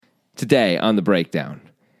today on the breakdown.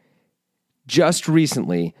 Just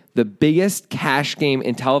recently, the biggest cash game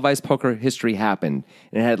in televised poker history happened,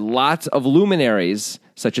 and it had lots of luminaries,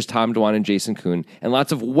 such as Tom Dwan and Jason Koon, and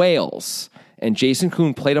lots of whales. And Jason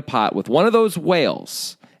Koon played a pot with one of those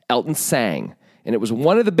whales, Elton Sang, and it was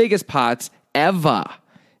one of the biggest pots ever.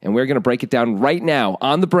 And we're going to break it down right now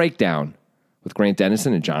on the breakdown with Grant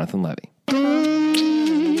Dennison and Jonathan Levy.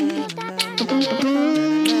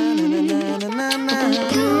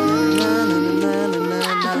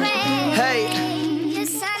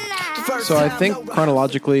 So I think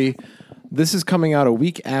chronologically, this is coming out a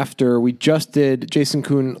week after we just did Jason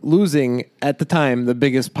Koon losing, at the time, the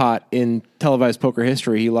biggest pot in televised poker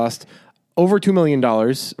history. He lost over $2 million,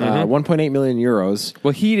 1.8 million euros.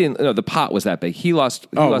 Well, he didn't. No, the pot was that big. He lost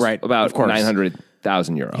right. about Of course.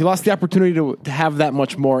 900,000 euros. He lost the opportunity to have that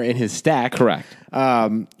much more in his stack. Correct.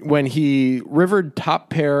 When he rivered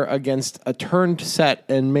top pair against a turned set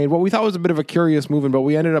and made what we thought was a bit of a curious move, but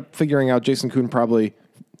we ended up figuring out Jason Koon probably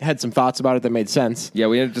had some thoughts about it that made sense. Yeah,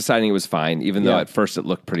 we ended up deciding it was fine, even though at first it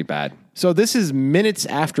looked pretty bad. So this is minutes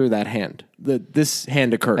after that hand. This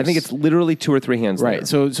hand occurs. I think it's literally 2 or 3 hands right.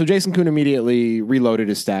 later. So Jason Koon immediately reloaded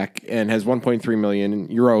his stack and has 1.3 million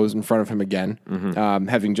euros in front of him again,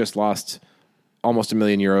 having just lost almost €1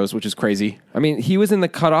 million, which is crazy. I mean, he was in the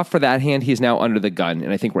cutoff for that hand. He's now under the gun,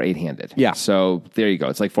 and I think we're 8-handed. Yeah. So there you go.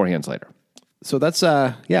 It's like 4 hands later. So that's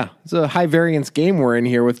it's a high variance game we're in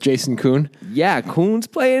here with Jason Koon. Yeah, Koon's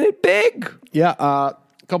playing it big. Yeah, a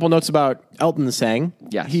couple notes about Elton Sang.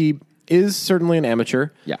 Yes. He is certainly an amateur.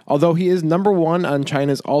 Yeah. Although he is number 1 on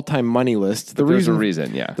China's all-time money list. There's a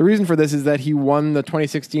reason, yeah. The reason for this is that he won the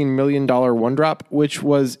 2016 $1 million one drop, which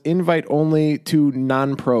was invite only to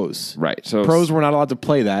non-pros. Right. So pros were not allowed to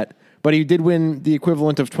play that, but he did win the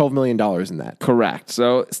equivalent of $12 million in that. Correct.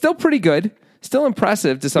 So still pretty good. Still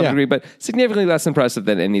impressive to some degree, but significantly less impressive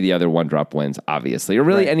than any of the other one-drop wins, obviously. Or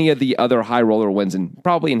really any of the other high-roller wins, and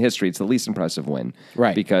probably in history, it's the least impressive win.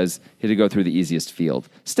 Right. Because he had to go through the easiest field.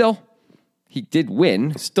 Still, he did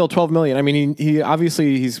win. Still $12 million. I mean, he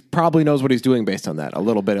obviously he's probably knows what he's doing based on that, a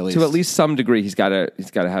little bit at least. To at least some degree, he's got to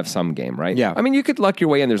have some game, right? Yeah. I mean, you could luck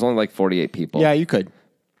your way in. There's only like 48 people. Yeah, you could.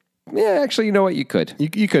 Yeah, actually, you know what? You could.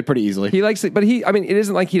 You could pretty easily. He likes it, but it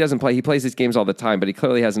isn't like he doesn't play. He plays these games all the time, but he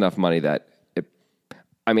clearly has enough money that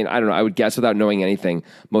I don't know. I would guess without knowing anything,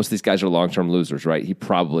 most of these guys are long-term losers, right? He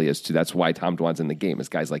probably is too. That's why Tom Dwan's in the game, is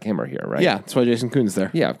guys like him are here, right? Yeah, that's why Jason Koon's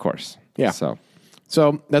there. Yeah, of course. Yeah. So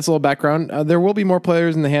that's a little background. There will be more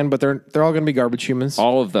players in the hand, but they're all going to be garbage humans.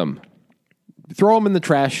 all of them. Throw them in the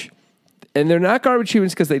trash. And they're not garbage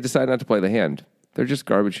humans because they decide not to play the hand. They're just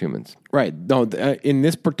garbage humans. Right. No, in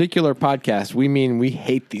this particular podcast, we mean we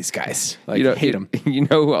hate these guys. Like, hate them. You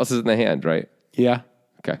know who else is in the hand, right? Yeah,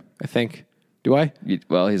 Okay. I think. Do I?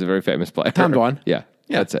 Well, he's a very famous player. Tom Dwan. Yeah,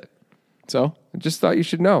 that's it. So, I just thought you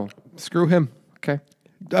should know. screw him. Okay.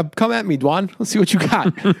 Come at me, Dwan. Let's see what you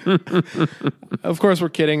got. Of course, we're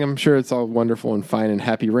kidding. I'm sure it's all wonderful and fine and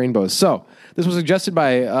happy rainbows. So, this was suggested by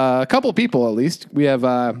a couple of people, at least. We have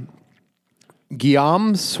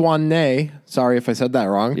Guillaume Swanet. Sorry if I said that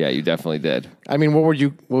wrong. Yeah, you definitely did. I mean, what would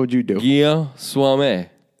you do? Guillaume Swame.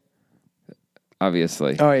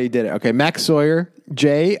 Obviously. Oh, yeah, you did it. Okay, Max Sawyer,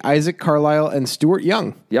 Jay, Isaac Carlisle, and Stuart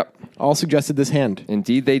Young. Yep. All suggested this hand.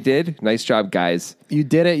 Indeed, they did. Nice job, guys. You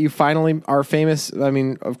did it. You finally are famous. I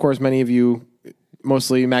mean, of course, many of you,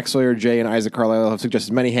 mostly Max Sawyer, Jay, and Isaac Carlisle, have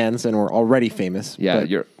suggested many hands and were already famous. Yeah,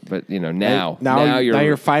 but now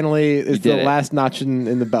you're finally, it's the it. last notch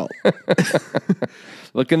in the belt.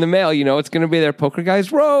 Look in the mail. You know it's going to be there. Poker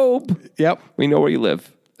Guy's robe. Yep. We know where you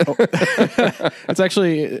live. It's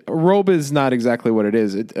actually, robe is not exactly what it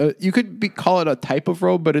is. You could call it a type of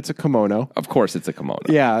robe, but it's a kimono. Of course it's a kimono.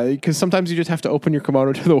 Yeah, because sometimes you just have to open your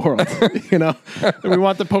kimono to the world. And we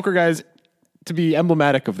want the Poker Guys to be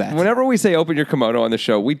emblematic of that. Whenever we say open your kimono on the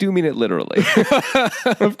show, we do mean it literally.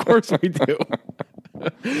 Of course we do.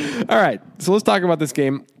 All right, so let's talk about this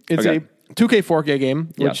game. It's a 2K 4K game,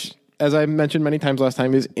 which, as I mentioned many times last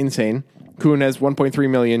time, is insane. Koon has 1.3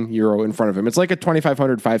 million euro in front of him. It's like a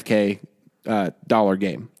 2,500 5K dollar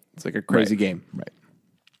game. It's like a crazy game. Right.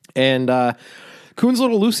 And Koon's a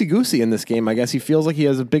little loosey-goosey in this game. I guess he feels like he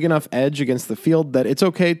has a big enough edge against the field that it's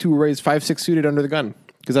okay to raise 5-6 suited under the gun,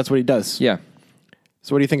 because that's what he does. Yeah.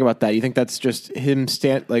 So what do you think about that? You think that's just him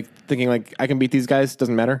thinking like, I can beat these guys,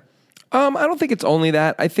 doesn't matter? I don't think it's only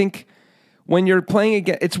that. I think when you're playing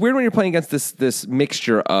against, it's weird when you're playing against this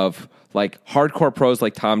mixture of like hardcore pros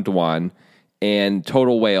like Tom Dwan and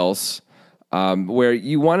total whales, where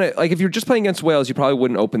you want to, like, if you're just playing against whales, you probably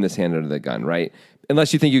wouldn't open this hand under the gun, right?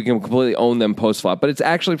 unless you think you can completely own them post flop. But it's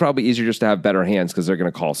actually probably easier just to have better hands because they're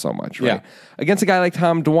going to call so much, right? Yeah. Against a guy like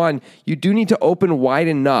Tom Dwan, you do need to open wide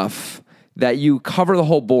enough that you cover the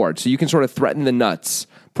whole board, so you can sort of threaten the nuts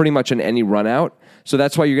pretty much in any run out. So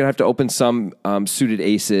that's why you're going to have to open some suited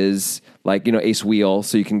aces, like, ace wheel,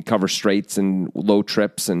 so you can cover straights and low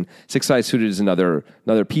trips. And 6-5 suited is another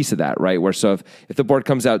piece of that, right? Where so if the board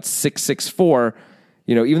comes out 6-6-4,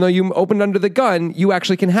 even though you opened under the gun, you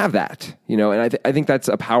actually can have that, and I think that's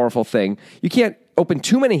a powerful thing. You can't open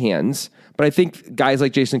too many hands, but I think guys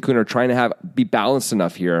like Jason Koon are trying to be balanced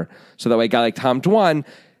enough here so that way a guy like Tom Dwan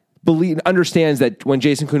understands that when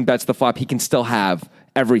Jason Koon bets the flop, he can still have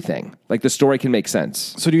everything. Like the story can make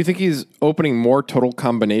sense. So do you think he's opening more total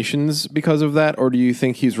combinations because of that? Or do you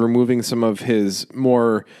think he's removing some of his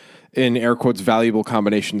more, in air quotes, valuable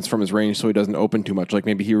combinations from his range so he doesn't open too much? Like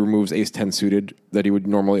maybe he removes ace 10 suited that he would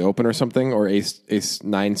normally open or something, or ace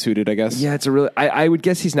 9 suited, I guess. Yeah, I would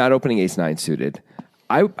guess he's not opening ace 9 suited.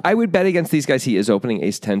 I would bet against these guys he is opening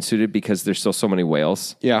ace 10 suited because there's still so many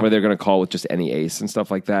whales where they're going to call with just any ace and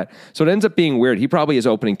stuff like that. So it ends up being weird. He probably is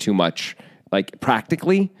opening too much, like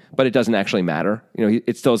practically, but it doesn't actually matter.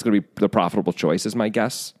 It still is going to be the profitable choice is my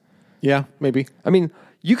guess. Yeah, maybe. I mean,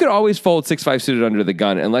 you could always fold 6-5 suited under the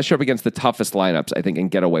gun unless you're up against the toughest lineups, I think,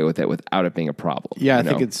 and get away with it without it being a problem. Yeah, I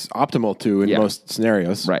think it's optimal to in most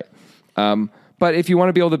scenarios. Right. But if you want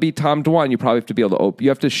to be able to beat Tom Dwan, you probably have to be able to open. You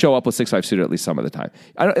have to show up with 6-5 suited at least some of the time.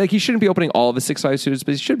 He shouldn't be opening all of the 6-5 suited,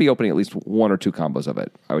 but he should be opening at least one or two combos of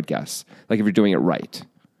it, I would guess. Like if you're doing it right.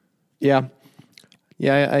 Yeah.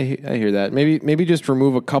 Yeah, I hear that. Maybe just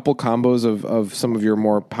remove a couple combos of some of your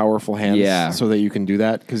more powerful hands so that you can do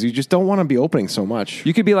that, because you just don't want to be opening so much.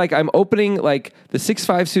 You could be like, I'm opening like the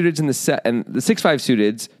 6-5 suiteds in the set, and the 6-5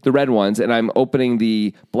 suiteds, the red ones, and I'm opening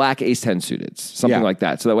the black ace 10 suiteds, something like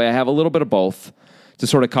that. So that way I have a little bit of both to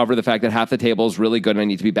sort of cover the fact that half the table is really good and I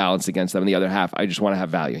need to be balanced against them, and the other half I just want to have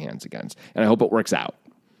value hands against. And I hope it works out.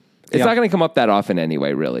 It's not going to come up that often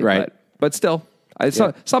anyway, really. Right. But still.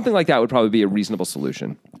 Something like that would probably be a reasonable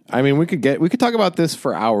solution. I mean, we could talk about this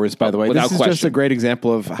for hours, by the way. Without this is question. Just a great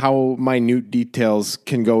example of how minute details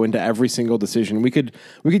can go into every single decision. We could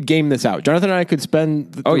game this out. Jonathan and I could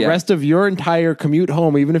spend the rest of your entire commute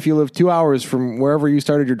home, even if you live 2 hours from wherever you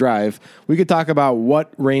started your drive. We could talk about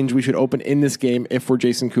what range we should open in this game if we're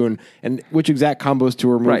Jason Koon, and which exact combos to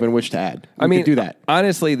remove and which to add. We could do that.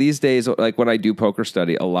 Honestly, these days, like when I do poker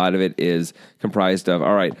study, a lot of it is comprised of,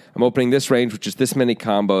 all right, I'm opening this range, which is this many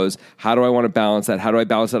combos. How do I want to balance that? How do I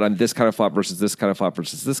balance that on this kind of flop versus this kind of flop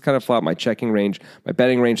versus this kind of flop? My checking range, my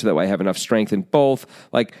betting range, so that way I have enough strength in both.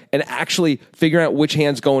 Like, and actually figuring out which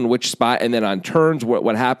hands go in which spot, and then on turns,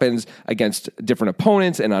 what happens against different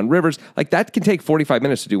opponents, and on rivers. Like that can take 45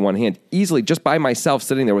 minutes to do one hand easily, just by myself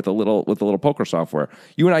sitting there with a little poker software.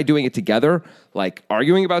 You and I doing it together, like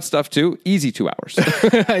arguing about stuff too, easy 2 hours.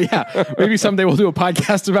 Yeah, maybe someday we'll do a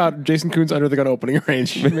podcast about Jason Koon's under the gun opening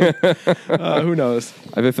range. Who knows?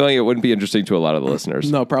 I have a feeling it wouldn't be interesting to a lot of the listeners.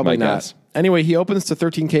 No, probably not. Guess. Anyway, he opens to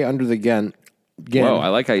 13K under the gun. Whoa, I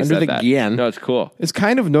like how you said that. Gian. No, it's cool. It's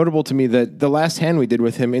kind of notable to me that the last hand we did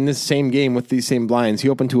with him in this same game with these same blinds, he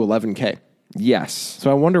opened to 11K. Yes. So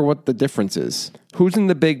I wonder what the difference is. Who's in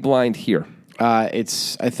the big blind here? I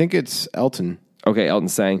think it's Elton. Okay, Elton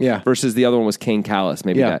Sang. Yeah. Versus the other one was Kane Callis.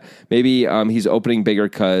 Maybe that. Maybe he's opening bigger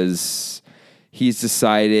because he's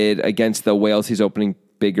decided against the whales he's opening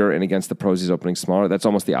bigger, and against the pros he's opening smaller. That's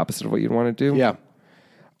almost the opposite of what you'd want to do. Yeah.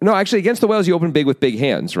 No, actually, against the whales you open big with big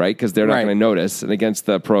hands, right? Because they're not going to notice. And against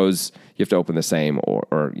the pros you have to open the same,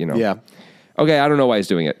 or Yeah. Okay, I don't know why he's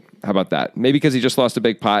doing it. How about that? Maybe because he just lost a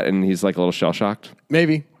big pot and he's like a little shell shocked.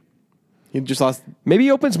 Maybe. He just lost. Maybe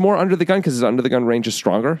he opens more under the gun because his under the gun range is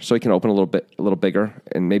stronger, so he can open a little bigger,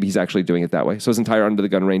 and maybe he's actually doing it that way. So his entire under the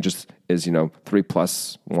gun range is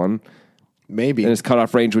 3+1. Maybe. And his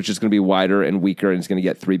cutoff range, which is going to be wider and weaker, and he's going to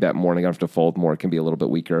get 3-bet more, and he's going to have to fold more. It can be a little bit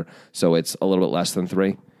weaker, so it's a little bit less than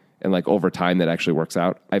 3. And like over time, that actually works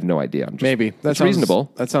out. I have no idea. Maybe that's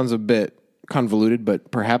reasonable. That sounds a bit convoluted,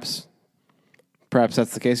 but perhaps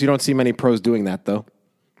that's the case. You don't see many pros doing that, though.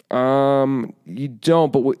 You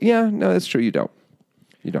don't, but no, that's true. You don't.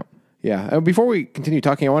 Yeah. Before we continue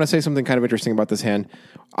talking, I want to say something kind of interesting about this hand.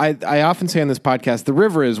 I often say on this podcast, the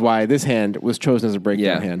river is why this hand was chosen as a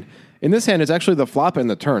breakdown hand. In this hand, it's actually the flop and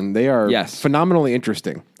the turn. They are phenomenally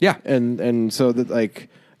interesting. Yeah. And so that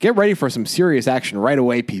get ready for some serious action right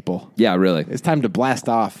away, people. Yeah, really. It's time to blast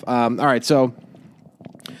off. All right, so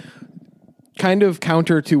kind of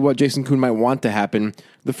counter to what Jason Koon might want to happen,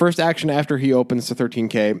 the first action after he opens to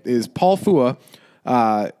 13K is Paul Fua.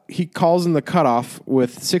 He calls in the cutoff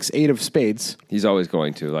with 6-8 of spades. He's always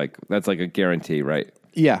going to. That's like a guarantee, right?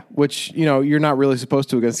 Yeah, which, you're not really supposed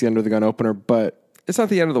to against the under the gun opener, but it's not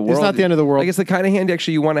the end of the world. It's not the end of the world. Like, it's the kind of hand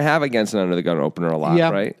actually you want to have against an under the gun opener a lot,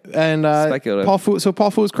 right? And Speculative.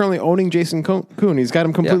 Paul Fu is currently owning Jason Kuhn. He's got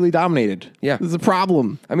him completely dominated. Yeah. This is a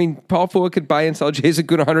problem. I mean, Paul Fu could buy and sell Jason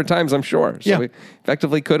Kuhn 100 times, I'm sure. So he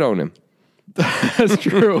effectively could own him. That's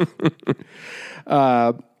true.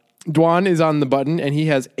 Dwan is on the button, and he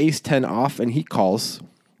has ace-10 off, and he calls.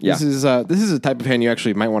 Yeah. This is a type of hand you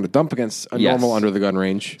actually might want to dump against a normal under the gun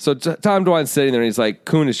range. So Tom Dwan's sitting there and he's like,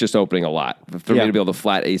 Kuhn is just opening a lot for me to be able to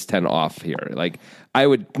flat ace-10 off here. Like, I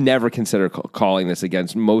would never consider calling this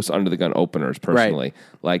against most under the gun openers personally.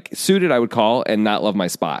 Right. Like, suited I would call and not love my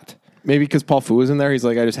spot. Maybe because Paul Fu is in there, he's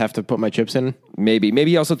like, I just have to put my chips in. Maybe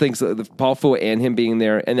he also thinks that Paul Fu and him being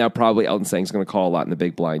there, and now probably Elton Sang's going to call a lot in the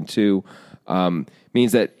big blind too,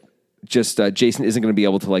 means that just Jason isn't going to be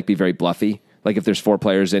able to be very bluffy. Like, if there's 4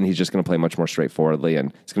 players in, he's just going to play much more straightforwardly,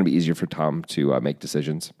 and it's going to be easier for Tom to make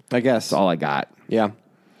decisions. I guess. That's all I got. Yeah.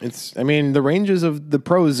 The ranges of the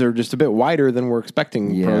pros are just a bit wider than we're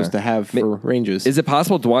expecting pros to have for ranges. Is it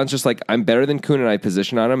possible Dwan's just like, I'm better than Kuhn and I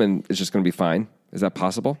position on him and it's just going to be fine? Is that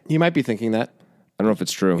possible? He might be thinking that. I don't know if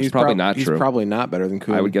it's true. It's probably not true. He's probably not better than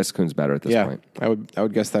Kuhn. I would guess Kuhn's better at this point. I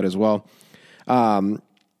would guess that as well.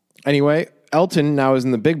 Anyway, Elton now is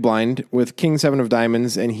in the big blind with King 7 of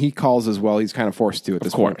diamonds, and he calls as well. He's kind of forced to at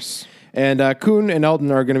this point. Of course. And Kuhn and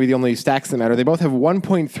Elton are going to be the only stacks that matter. They both have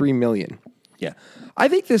 1.3 million. Yeah. I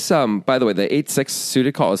think this, by the way, the 8-6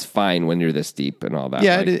 suited call is fine when you're this deep and all that.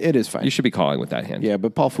 Yeah, it is fine. You should be calling with that hand. Yeah,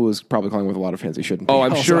 but Paul Fu is probably calling with a lot of hands he shouldn't be. Oh,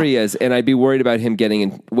 I'm sure he is. And I'd be worried about him getting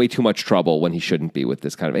in way too much trouble when he shouldn't be with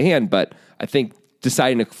this kind of a hand. But I think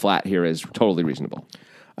deciding to flat here is totally reasonable.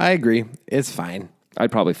 I agree. It's fine.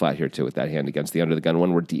 I'd probably flat here too with that hand against the under the gun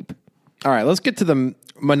when we're deep. All right, let's get to the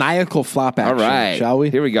maniacal flop action, all right, shall we?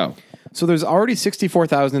 Here we go. So there's already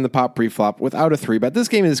 64,000 in the pot pre-flop without a 3-bet. This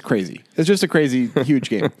game is crazy. It's just a crazy, huge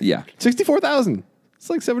game. Yeah. 64,000. It's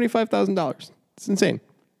like $75,000. It's insane.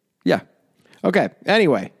 Yeah. Okay,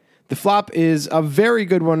 anyway. The flop is a very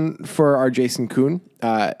good one for our Jason Kuhn.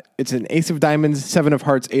 It's an ace of diamonds, 7 of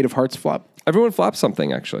hearts, 8 of hearts flop. Everyone flops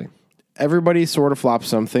something, actually. Everybody sort of flops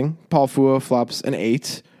something. Paul Fu flops an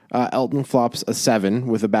 8. Elton flops a 7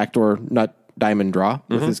 with a backdoor nut diamond draw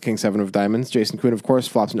with his King 7 of diamonds. Jason Kuhn, of course,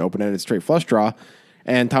 flops an open-ended straight flush draw.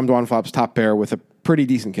 And Tom Dwan flops top pair with a pretty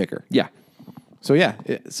decent kicker. Yeah. So, yeah,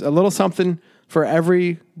 it's a little something for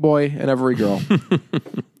every boy and every girl.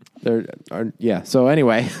 So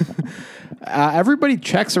anyway, everybody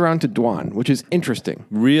checks around to Dwan, which is interesting.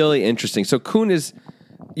 Really interesting. So Kuhn is,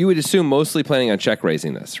 you would assume, mostly planning on check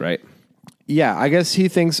raising this, right? Yeah, I guess he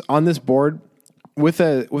thinks on this board with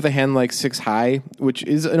a hand like 6 high, which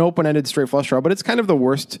is an open-ended straight flush draw, but it's kind of the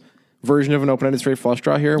worst version of an open-ended straight flush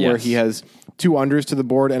draw here, where he has 2 unders to the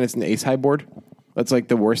board and it's an ace high board. That's like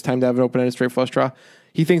the worst time to have an open-ended straight flush draw.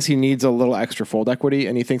 He thinks he needs a little extra fold equity,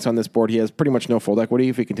 and he thinks on this board he has pretty much no fold equity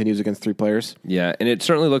if he continues against 3 players. Yeah, and it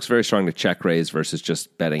certainly looks very strong to check raise versus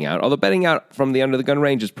just betting out. Although betting out from the under the gun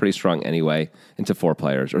range is pretty strong anyway into 4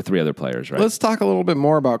 players or 3 other players, right? Let's talk a little bit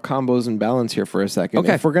more about combos and balance here for a second.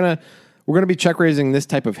 Okay. If we're gonna be check raising this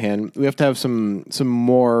type of hand, we have to have some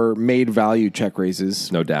more made value check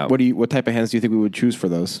raises. No doubt. What type of hands do you think we would choose for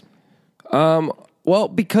those? Well,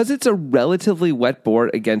 because it's a relatively wet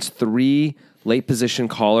board against 3 late position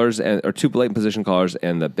callers or 2 late position callers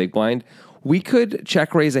and the big blind, we could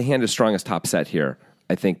check raise a hand as strong as top set here,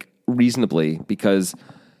 I think, reasonably, because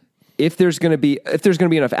if there's going to be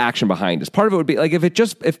enough action behind us. Part of it would be like if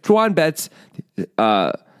Dwan bets,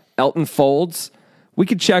 Elton folds, we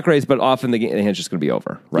could check raise, but often the hand's just going to be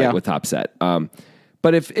over, right? With top set.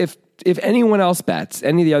 But if anyone else bets,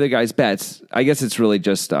 any of the other guys bets, I guess it's really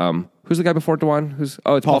just who's the guy before Dwan? It's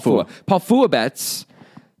Paul Fu. Paul Fu bets.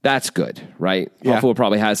 That's good, right? Paul Fu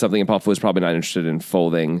probably has something, and Paul Fu is probably not interested in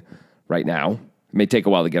folding right now. It may take a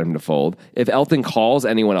while to get him to fold. If Elton calls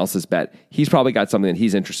anyone else's bet, he's probably got something that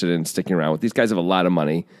he's interested in sticking around with. These guys have a lot of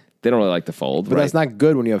money. They don't really like to fold. But that's not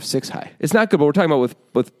good when you have 6 high. It's not good, but we're talking about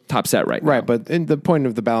with top set right now. Right, but the point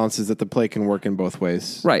of the balance is that the play can work in both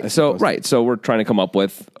ways. Right. So we're trying to come up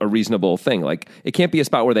with a reasonable thing. Like, it can't be a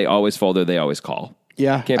spot where they always fold or they always call.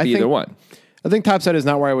 Yeah. It can't be either one. I think top set is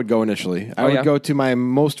not where I would go initially. I would go to my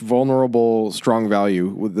most vulnerable strong value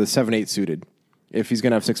with the 7-8 suited. If he's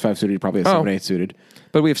going to have 6-5 suited, probably a 7-8 suited.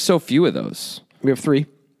 But we have so few of those. We have 3.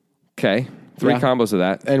 Okay. 3 combos of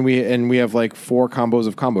that. And we have like 4 combos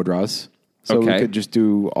of combo draws. So we could just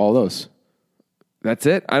do all those. That's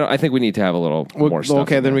it? I think we need to have a little more stuff.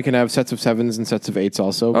 Okay, then we can have sets of 7s and sets of 8s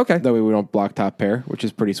also. Okay. That way we don't block top pair, which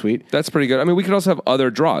is pretty sweet. That's pretty good. I mean, we could also have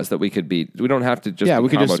other draws that we could beat. We don't have to just we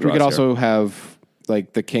could also have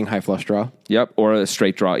like the king high flush draw. Yep, or a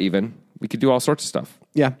straight draw even. We could do all sorts of stuff.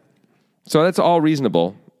 Yeah. So that's all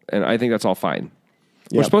reasonable, and I think that's all fine.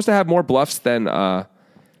 We're Yep. supposed to have more bluffs than...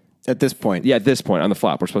 At this point. yeah, at this point on the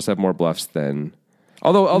flop, we're supposed to have more bluffs than...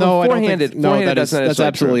 Although No, I don't four-handed... think, no, four-handed, that's necessarily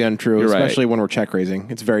absolutely true. untrue, You're right. especially when we're check raising.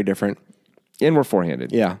 It's very different. And we're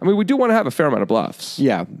four-handed. Yeah. I mean, we do want to have a fair amount of bluffs.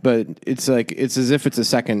 Yeah, but it's like it's as if it's a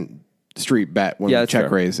second street bet when Yeah, we that's check fair.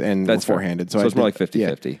 raise and That's we're fair. four-handed. So I it's more like think-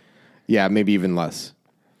 50-50. Yeah, maybe even less.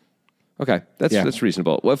 Okay, that's Yeah. that's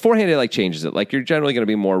reasonable. Well, four-handed like changes it. Like you're generally going to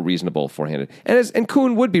be more reasonable four-handed, and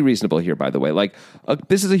Kuhn would be reasonable here. By the way, like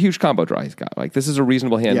this is a huge combo draw he's got. Like this is a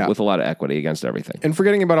reasonable hand Yeah. with a lot of equity against everything. And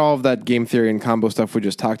forgetting about all of that game theory and combo stuff we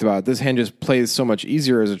just talked about, this hand just plays so much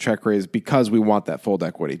easier as a check raise because we want that fold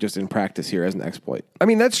equity just in practice here as an exploit. I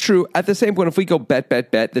mean that's true. At the same point, if we go bet,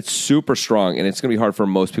 that's super strong, and it's going to be hard for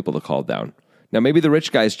most people to call down. Now maybe the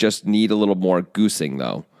rich guys just need a little more goosing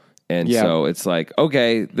though, and Yeah. so it's like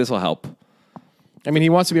okay, this will help. I mean, he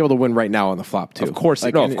wants to be able to win right now on the flop too. Of course.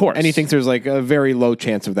 Like, No, of course. And he thinks there's like a very low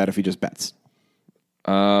chance of that if he just bets.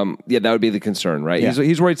 Yeah, that would be the concern, right? Yeah.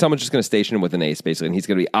 He's worried someone's just going to station him with an ace, basically, and he's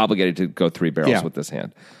going to be obligated to go three barrels Yeah. with this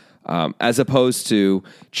hand. As opposed to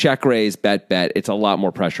check raise, bet, it's a lot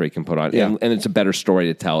more pressure he can put on, Yeah. and it's a better story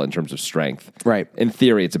to tell in terms of strength. Right. In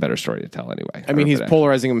theory, it's a better story to tell anyway. I mean, he's But,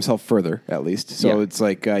 polarizing himself further, at least. So Yeah. it's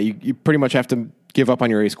like you pretty much have to give up on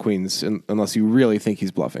your ace queens unless you really think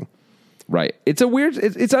he's bluffing. right. It's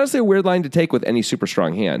honestly a weird line to take with any super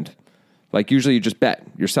strong hand. Like usually you just bet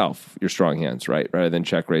yourself your strong hands, right? Rather than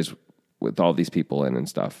check raise with all these people in and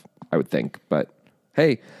stuff, I would think. But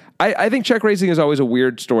hey, I think check raising is always a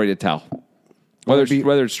weird story to tell. Whether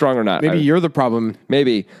it's strong or not. Maybe you're the problem.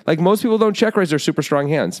 Maybe. Like most people don't check raise their super strong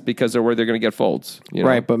hands because they're where they're going to get folds. You know?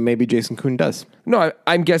 Right, but maybe Jason Kuhn does. No,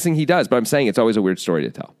 I'm guessing he does, but I'm saying it's always a weird story to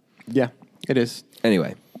tell. Yeah, it is.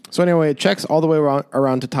 Anyway, So anyway, it checks all the way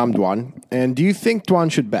around to Tom Dwan. And do you think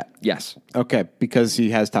Dwan should bet? yes. Okay, because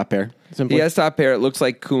he has top pair. Simply. He has top pair. It looks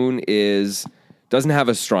like Kuhn doesn't have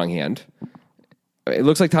a strong hand. It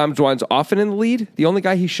looks like Tom Dwan's often in the lead. The only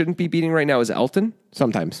guy he shouldn't be beating right now is Elton.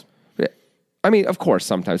 Sometimes. I mean, of course,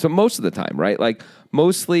 sometimes, but most of the time, right? Like,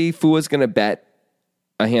 mostly Fua's going to bet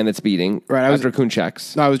a hand that's beating Right, after Kuhn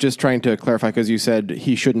checks. No, I was just trying to clarify because you said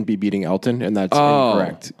he shouldn't be beating Elton, and that's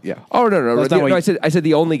incorrect. Yeah. Oh, no. That's not what I said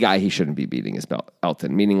the only guy he shouldn't be beating is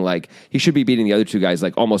Elton, meaning like he should be beating the other two guys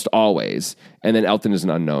like almost always, and then Elton is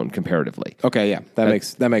an unknown comparatively. Okay, yeah, that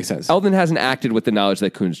makes sense. Elton hasn't acted with the knowledge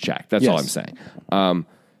that Kuhn's checked. That's all I'm Yes. saying.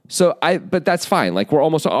 But that's fine. Like we're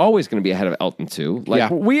almost always going to be ahead of Elton too. Like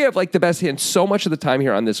Yeah. we have like the best hand so much of the time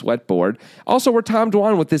here on this wet board. Also, we're Tom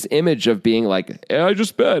Dwan with this image of being like, I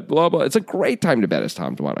just bet, blah blah. It's a great time to bet as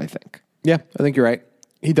Tom Dwan, I think. Yeah, I think you're right.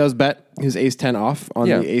 He does bet his ace 10 off on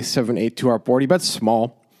Yeah. the ace 7 8 2-heart board. He bets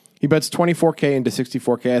small. He bets 24K into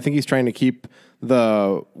 64K. I think he's trying to keep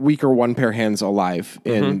the weaker one pair hands alive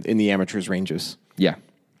in the amateurs ranges. Yeah.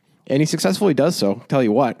 And he successfully does so. Tell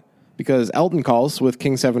you what, because Elton calls with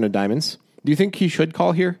king 7 of diamonds. Do you think he should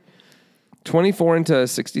call here? 24 into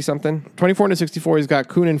 60 something. 24 into 64, he's got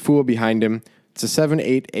Kuhn and Fua behind him. It's a 7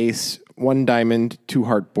 8 ace, 1 diamond,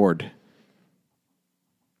 2-heart board.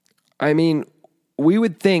 I mean, we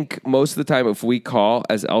would think most of the time if we call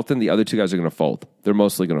as Elton, the other two guys are going to fold. They're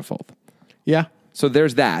mostly going to fold. Yeah. So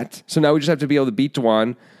there's that. So now we just have to be able to beat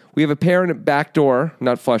Dwan. We have a pair and a backdoor,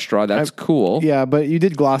 not flush draw. That's cool. Yeah, but you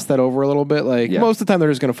did gloss that over a little bit. Like, Yeah. most of the time they're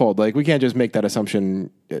just going to fold. Like, we can't just make that assumption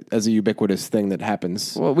as a ubiquitous thing that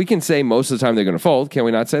happens. Well, we can say most of the time they're going to fold. Can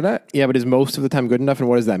we not say that? Yeah, but is most of the time good enough? And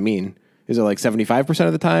what does that mean? Is it like 75%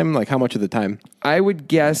 of the time? Like, how much of the time? I would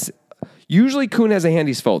guess usually Kuhn has a hand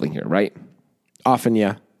he's folding here, right? Often,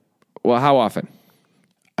 yeah. Well, how often?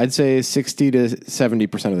 I'd say 60 to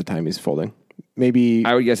 70% of the time he's folding. Maybe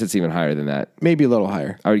I would guess it's even higher than that. maybe a little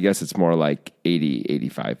higher. I would guess it's more like 80,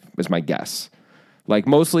 85 is my guess. Like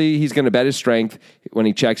mostly he's going to bet his strength. When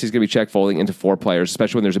he checks, he's going to be check folding into four players,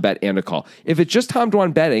 especially when there's a bet and a call. If it's just Tom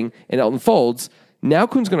Dwan betting and Elton folds, now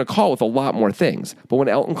Kuhn's going to call with a lot more things. But when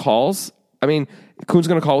Elton calls, I mean, Kuhn's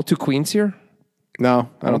going to call with two queens here? No,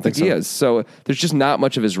 I don't think so. He is. So there's just not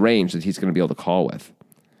much of his range that he's going to be able to call with.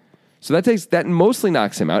 So that mostly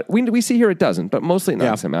knocks him out. We see here it doesn't, but mostly it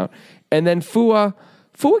knocks him out. And then Fua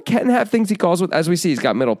can have things he calls with. As we see, he's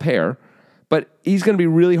got middle pair, but he's going to be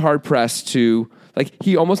really hard pressed to, like,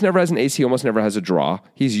 he almost never has an ace. He almost never has a draw.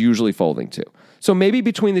 He's usually folding too. So maybe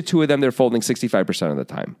between the two of them, they're folding 65% of the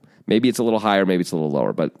time. Maybe it's a little higher, maybe it's a little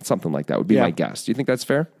lower, but something like that would be my guess. Do you think that's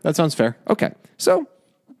fair? That sounds fair. Okay. So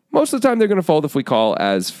most of the time they're going to fold if we call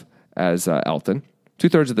as Elton.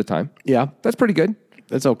 2/3 of the time. Yeah. That's pretty good.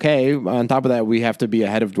 It's okay. On top of that, we have to be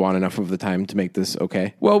ahead of Dwan enough of the time to make this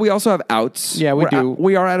okay. Well, we also have outs. Yeah, we do.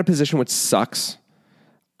 We are at a position which sucks.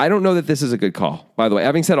 I don't know that this is a good call, by the way.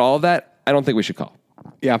 Having said all of that, I don't think we should call.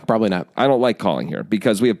 Yeah, probably not. I don't like calling here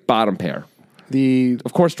because we have bottom pair.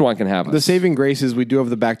 Of course, Dwan can have us. The saving grace is we do have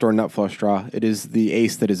the backdoor nut flush draw. It is the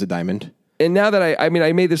ace that is a diamond. And now that I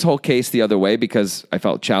made this whole case the other way because I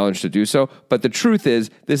felt challenged to do so. But the truth is,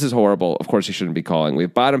 this is horrible. Of course, you shouldn't be calling. We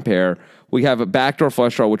have bottom pair. We have a backdoor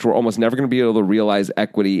flush draw, which we're almost never going to be able to realize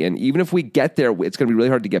equity. And even if we get there, it's going to be really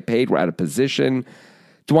hard to get paid. We're out of position.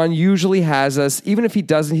 Dwan usually has us. Even if he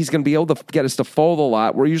doesn't, he's going to be able to get us to fold a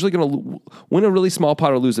lot. We're usually going to win a really small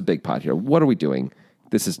pot or lose a big pot here. What are we doing?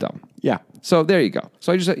 This is dumb. Yeah. So there you go.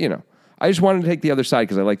 So I just wanted to take the other side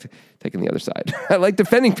because I like taking the other side. I like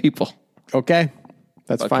defending people. Okay.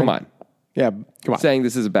 That's fine. Come on. Yeah, come on. Saying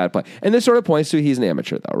this is a bad play. And this sort of points to he's an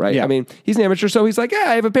amateur, though, right? Yeah. I mean, he's an amateur, so he's like,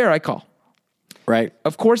 I have a pair, I call. Right.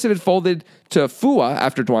 Of course, if it folded to Fua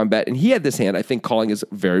after Dwan bet, and he had this hand, I think calling is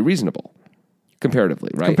very reasonable,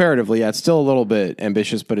 comparatively, right? Comparatively, yeah. It's still a little bit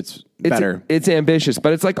ambitious, but it's better. It's ambitious,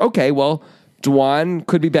 but it's like, okay, well, Dwan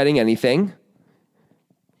could be betting anything.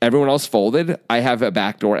 Everyone else folded. I have a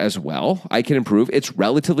backdoor as well. I can improve. It's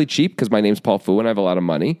relatively cheap because my name's Paul Fu and I have a lot of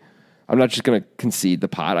money. I'm not just going to concede the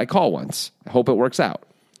pot. I call once. I hope it works out.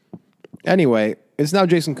 Anyway, it's now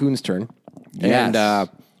Jason Koon's turn. Yes. And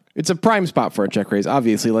it's a prime spot for a check raise,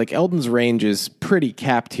 obviously. Like, Eldon's range is pretty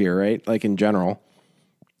capped here, right? Like, in general.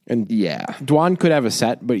 And yeah. Dwan could have a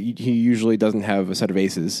set, but he usually doesn't have a set of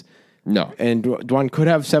aces. No. And Dwan could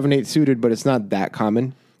have 7-8 suited, but it's not that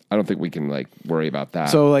common. I don't think we can worry about that.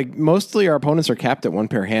 So mostly our opponents are capped at one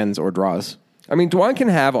pair hands or draws. I mean, Dwan can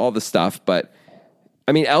have all the stuff, but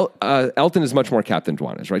I mean, Elton is much more capped than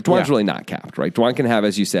Dwan is, right? Dwan's really not capped, right? Dwan can have,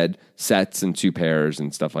 as you said, sets and two pairs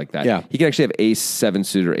and stuff like that. Yeah. He can actually have ace 7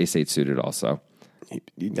 suited or ace 8 suited also.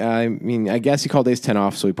 I mean, I guess he called ace 10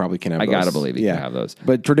 off, so he probably can have those. I gotta believe he can have those.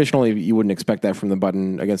 But traditionally, you wouldn't expect that from the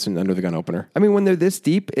button against an under the gun opener. I mean, when they're this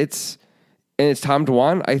deep, it's Tom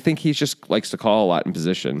Dwan, I think he just likes to call a lot in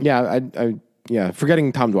position. Yeah,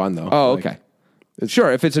 forgetting Tom Dwan, though. Oh, okay.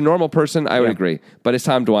 Sure, if it's a normal person, I would agree. But it's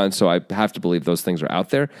Tom Dwan, so I have to believe those things are out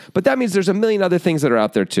there. But that means there's a million other things that are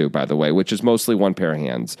out there too, by the way, which is mostly one pair of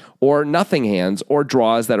hands, or nothing hands, or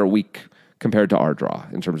draws that are weak compared to our draw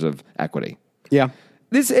in terms of equity. Yeah.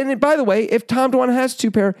 And by the way, if Tom Dwan has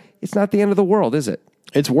two pair, it's not the end of the world, is it?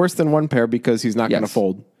 It's worse than one pair because he's not going to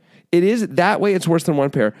fold. It is that way. It's worse than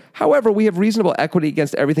one pair. However, we have reasonable equity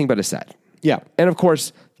against everything but a set. Yeah. And of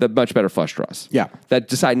course, the much better flush draws. Yeah. That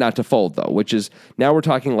decide not to fold, though, which is now we're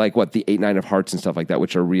talking the 8-9 of hearts and stuff like that,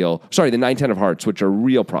 which are real. Sorry, the 9-10 of hearts, which are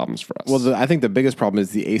real problems for us. Well, I think the biggest problem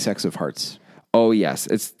is the ace-x of hearts. Oh, yes.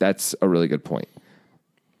 That's a really good point.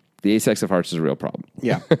 The ace-x of hearts is a real problem.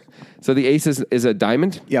 Yeah. So the ace is a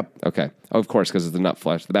diamond? Yep. Okay. Oh, of course, because it's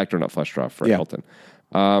the backdoor nut flush draw for Hilton.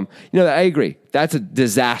 I agree. That's a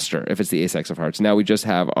disaster if it's the ace-x of hearts. Now we just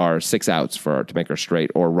have our 6 outs to make our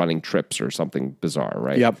straight or running trips or something bizarre,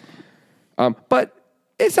 right? Yep. But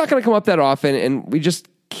it's not going to come up that often, and we just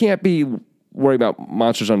can't be worried about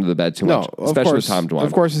monsters under the bed too much, especially with Tom Dwan.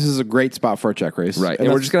 Of course, this is a great spot for a check raise. Right.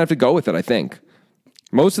 And we're just going to have to go with it, I think.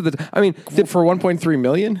 Most of the time. I mean, for 1.3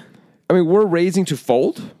 million? I mean, we're raising to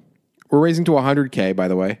fold. We're raising to 100K, by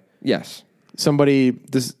the way. Yes.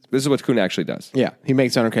 This is what Koon actually does. Yeah, he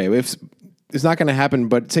makes 100K. If it's not going to happen,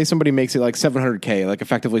 but say somebody makes it 700K,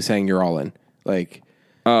 effectively saying you're all in.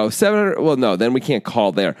 Oh, 700. Well, no, then we can't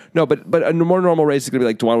call there. No, but a more normal raise is going to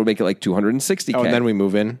be Dwan would make it 260K. Oh, and then we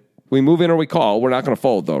move in. We move in or we call. We're not going to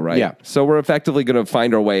fold though, right? Yeah. So we're effectively going to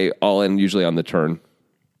find our way all in, usually on the turn.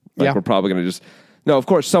 We're probably going to just. No, of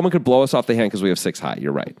course, someone could blow us off the hand because we have 6 high.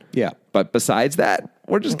 You're right. Yeah. But besides that,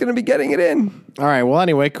 we're just going to be getting it in. All right. Well,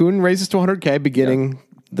 anyway, Koon raises to 100K, beginning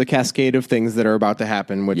the cascade of things that are about to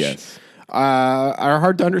happen, which are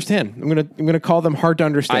hard to understand. I'm gonna call them hard to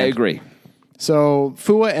understand. I agree. So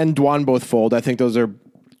Fua and Dwan both fold. I think those are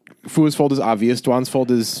Fua's fold is obvious. Dwan's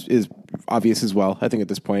fold is obvious as well. I think at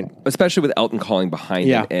this point, especially with Elton calling behind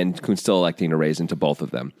him and Koon still electing to raise into both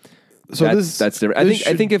of them. So that's different.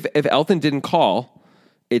 I think if Elton didn't call,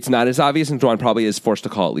 it's not as obvious, and Dwan probably is forced to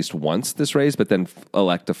call at least once this raise, but then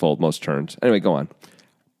elect to fold most turns. Anyway, go on.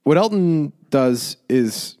 What Elton does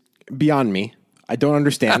is beyond me. I don't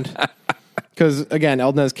understand. Because, again,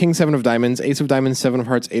 Elton has king 7 of diamonds, ace of diamonds, 7 of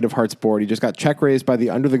hearts, 8 of hearts board. He just got check raised by the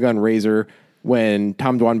under the gun raiser when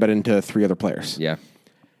Tom Dwan bet into 3 other players. Yeah.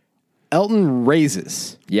 Elton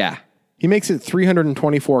raises. Yeah. He makes it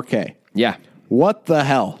 324K. Yeah. What the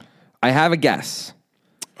hell? I have a guess.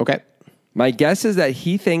 Okay. My guess is that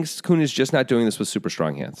he thinks Koon is just not doing this with super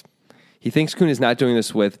strong hands. He thinks Koon is not doing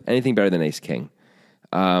this with anything better than ace king.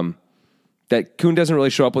 that Kuhn doesn't really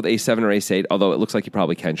show up with ace 7 or ace 8, although it looks like he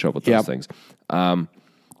probably can show up with those things.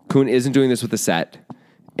 Kuhn isn't doing this with the set,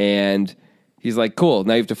 and he's like, cool,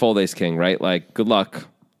 now you have to fold ace king, right? Like, good luck.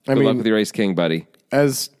 Good luck with your ace king, buddy.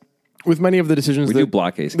 As with many of the decisions do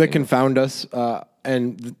block ace that king. confound us,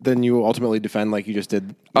 and then you ultimately defend like you just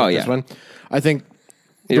did this one, I think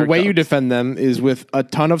the way you defend them is with a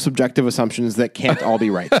ton of subjective assumptions that can't all be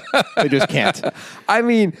right. They just can't. I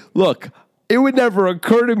mean, look, it would never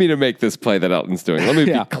occur to me to make this play that Elton's doing. Let me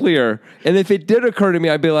be clear. And if it did occur to me,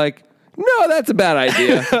 I'd be like, no, that's a bad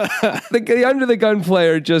idea. The under the gun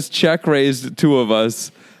player just check raised two of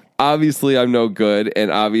us. Obviously, I'm no good,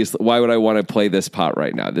 and obviously, why would I want to play this pot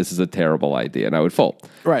right now? This is a terrible idea, and I would fold.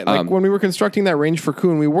 Right, like when we were constructing that range for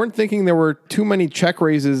Kuhn, we weren't thinking there were too many check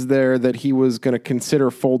raises there that he was going to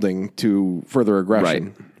consider folding to further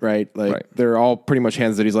aggression. Right, like they're all pretty much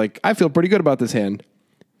hands that he's like, I feel pretty good about this hand.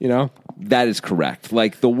 You know, that is correct.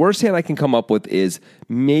 Like the worst hand I can come up with is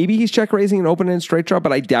maybe he's check raising an open-ended straight draw,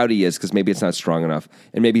 but I doubt he is because maybe it's not strong enough,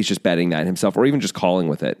 and maybe he's just betting that himself, or even just calling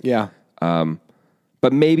with it. Yeah.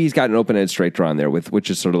 But maybe he's got an open-ended straight draw in there, which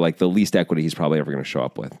is sort of like the least equity he's probably ever going to show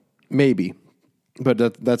up with. Maybe, but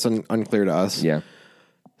that's unclear to us. Yeah.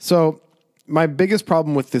 So my biggest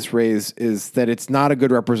problem with this raise is that it's not a good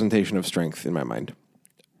representation of strength in my mind.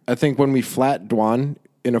 I think when we flat Dwan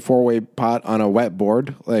in a four-way pot on a wet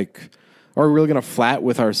board, like, are we really going to flat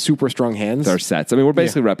with our super strong hands? With our sets. I mean, we're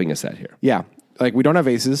basically repping a set here. Yeah. Like, we don't have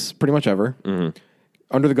aces pretty much ever. Mm-hmm.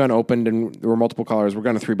 Under the gun opened and there were multiple callers. We're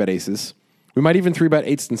going to 3-bet aces. We might even 3-bet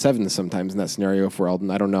 8s and 7s sometimes in that scenario for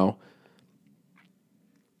Eldon. I don't know.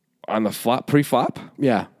 On the flop, pre-flop?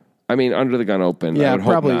 Yeah. I mean, under the gun open. Yeah, I would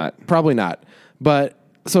hope not. Probably not. But,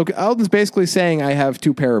 so Eldon's basically saying I have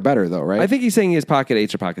 2 pair or better, though, right? I think he's saying he has pocket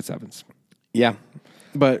 8s or pocket 7s. Yeah.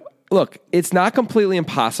 But look, it's not completely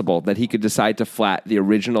impossible that he could decide to flat the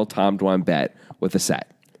original Tom Dwan bet with a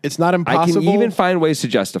set. It's not impossible. I can even find ways to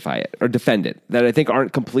justify it or defend it that I think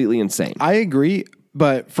aren't completely insane. I agree,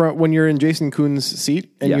 but when you're in Jason Kuhn's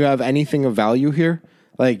seat and you have anything of value here,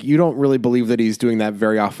 like you don't really believe that he's doing that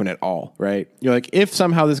very often at all, right? You're like, if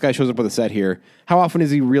somehow this guy shows up with a set here, how often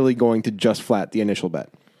is he really going to just flat the initial bet?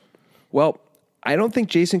 Well, I don't think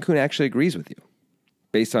Jason Kuhn actually agrees with you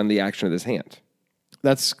based on the action of this hand.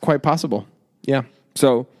 That's quite possible. Yeah.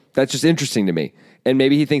 So that's just interesting to me. And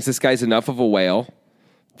maybe he thinks this guy's enough of a whale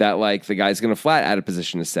that like the guy's going to flat out of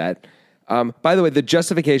position to set. By the way, the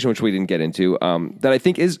justification, which we didn't get into, that I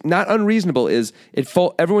think is not unreasonable, is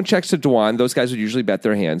everyone checks to Dwan. Those guys would usually bet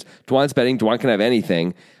their hands. Dwan's betting. Dwan can have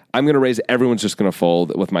anything. I'm going to raise. Everyone's just going to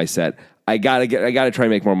fold with my set. I gotta try and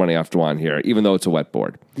make more money off Dwan here, even though it's a wet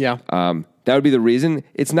board. Yeah. That would be the reason.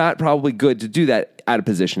 It's not probably good to do that out of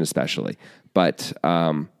position, especially. But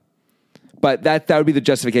that would be the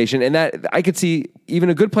justification, and that I could see even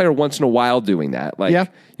a good player once in a while doing that. Like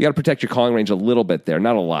you got to protect your calling range a little bit there,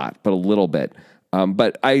 not a lot, but a little bit.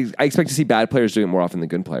 But I expect to see bad players doing it more often than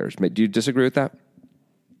good players. Do you disagree with that?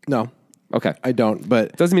 No. Okay. I don't,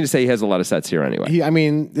 but doesn't mean to say he has a lot of sets here anyway.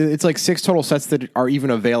 It's like 6 total sets that are even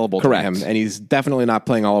available to him, and he's definitely not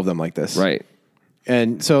playing all of them like this. Right.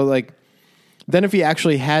 And so like then if he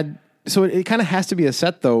actually had, so it kind of has to be a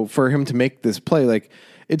set though for him to make this play. Like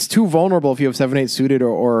it's too vulnerable if you have 7-8 suited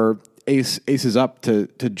or aces up to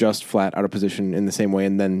just flat out of position in the same way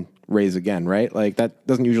and then raise again, right? Like that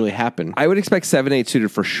doesn't usually happen. I would expect 7-8 suited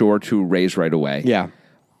for sure to raise right away. Yeah.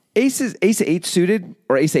 Ace 8 suited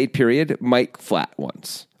or ace 8 period might flat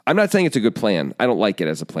once. I'm not saying it's a good plan. I don't like it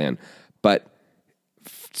as a plan, but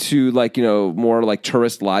to like, more like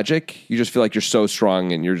tourist logic, you just feel like you're so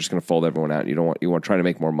strong and you're just going to fold everyone out. You want to try to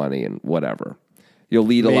make more money and whatever. You'll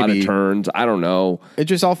lead a lot of turns. I don't know. It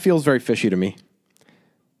just all feels very fishy to me.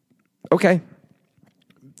 Okay.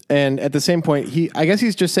 And at the same point, I guess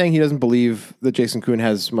he's just saying he doesn't believe that Jason Kuhn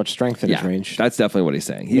has much strength in his range. That's definitely what he's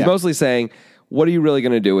saying. He's mostly saying, what are you really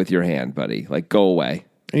going to do with your hand, buddy? Like, go away.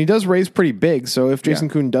 And he does raise pretty big, so if Jason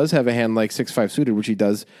Kuhn does have a hand like 6-5 suited, which he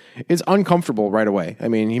does, it's uncomfortable right away. I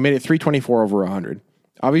mean, he made it 324 over 100.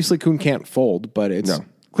 Obviously, Kuhn can't fold, but it's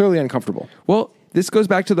clearly uncomfortable. Well, this goes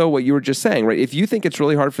back to, though, what you were just saying, right? If you think it's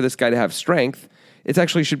really hard for this guy to have strength, it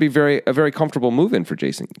actually should be a very comfortable move-in for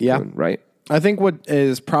Jason Kuhn, right? I think what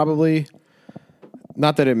is probably,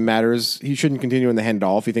 not that it matters, he shouldn't continue in the hand at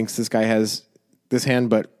all if he thinks this guy has this hand,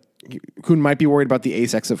 but Kuhn might be worried about the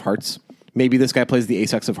ace-x of hearts. Maybe this guy plays the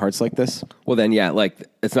ace-x of hearts like this. Well, then, like,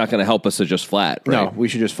 it's not going to help us to just flat, right? No, we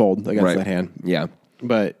should just fold against that hand. Yeah.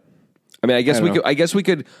 But I mean, I guess we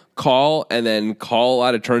could call and then call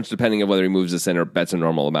out of turns depending on whether he moves us in or bets a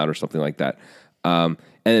normal amount or something like that. And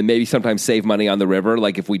then maybe sometimes save money on the river,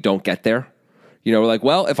 like if we don't get there. You know, we're like,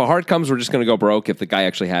 well, if a heart comes, we're just going to go broke if the guy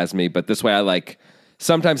actually has me. But this way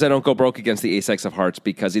sometimes I don't go broke against the ace-X of hearts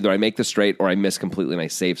because either I make the straight or I miss completely and I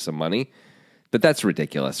save some money. But that's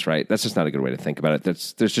ridiculous, right? That's just not a good way to think about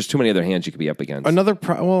it. There's just too many other hands you could be up against.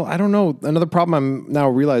 Well, I don't know. Another problem I'm now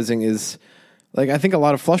realizing is, like, I think a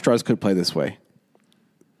lot of flush draws could play this way.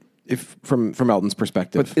 If from Elton's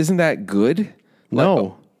perspective. But isn't that good?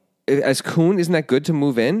 No. As Kuhn, isn't that good to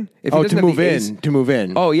move in? If to move in. To move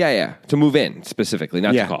in. Oh, yeah. To move in, specifically,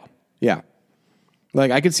 not to call. Yeah.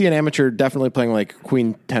 Like, I could see an amateur definitely playing, like,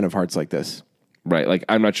 Queen 10 of hearts like this. Right. Like,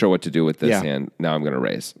 I'm not sure what to do with this hand. Now I'm going to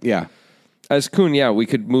raise. Yeah. As Kuhn, we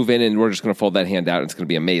could move in and we're just going to fold that hand out and it's going to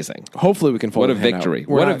be amazing. Hopefully we can fold that hand out.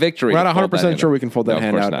 What a victory. We're not 100% sure we can fold that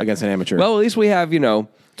hand out against an amateur. Well, at least we have,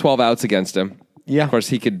 12 outs against him. Yeah. Of course,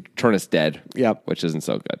 he could turn us dead. Yep. Which isn't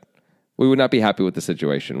so good. We would not be happy with the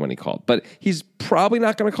situation when he called. But he's probably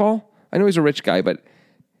not going to call. I know he's a rich guy, but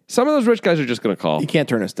some of those rich guys are just going to call. He can't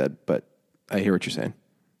turn us dead, but I hear what you're saying.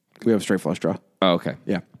 We have a straight flush draw. Oh, okay.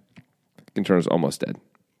 Yeah. Can turn us almost dead.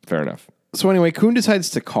 Fair enough. So anyway, Kuhn decides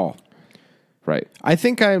to call. Right. I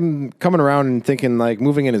think I'm coming around and thinking, like,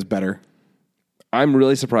 moving in is better. I'm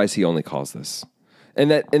really surprised he only calls this.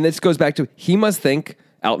 And this goes back to, he must think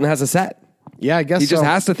Elton has a set. Yeah, I guess He just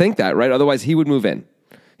has to think that, right? Otherwise, he would move in.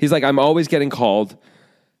 He's like, I'm always getting called.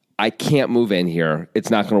 I can't move in here.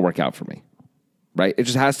 It's not going to work out for me. Right? It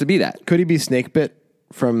just has to be that. Could he be snake bit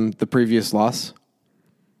from the previous loss?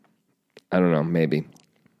 I don't know. Maybe.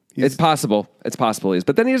 It's possible. It's possible.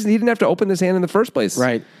 But then he didn't have to open this hand in the first place.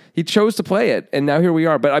 Right. He chose to play it, and now here we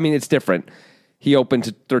are. But, I mean, it's different. He opened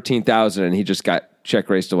to 13,000, and he just got check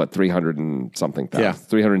raised to, 300 and something thousand? Yeah.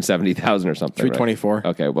 370,000 or something. 324. Right?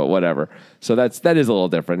 Okay, but whatever. So that is a little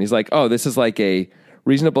different. He's like, oh, this is like a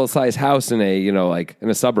reasonable sized house in a, in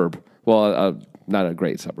a suburb. Well, not a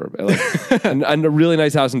great suburb. Like, a really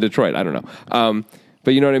nice house in Detroit. I don't know.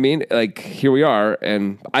 But you know what I mean? Like, here we are,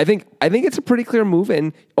 and I think it's a pretty clear move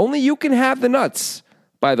in. Only you can have the nuts,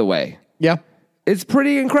 by the way. Yeah. It's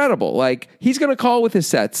pretty incredible. Like, he's going to call with his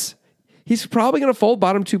sets. He's probably going to fold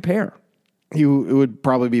bottom two pair. It would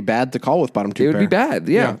probably be bad to call with bottom two pair. It would be bad,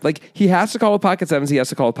 yeah. Like, he has to call with pocket sevens, he has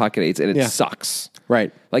to call with pocket eights, and it sucks.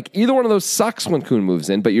 Right. Like, either one of those sucks when Kuhn moves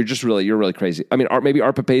in, but you're really crazy. I mean, maybe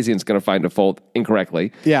Art Papazian's going to find a fold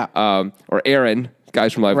incorrectly. Yeah. Or Aaron,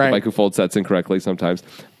 guys from Live with Mike who fold sets incorrectly sometimes.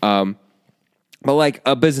 But like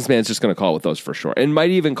a businessman's just going to call with those for sure. And might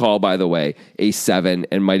even call, by the way, a 7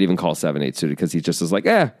 and might even call 7-8 suited because he just is like,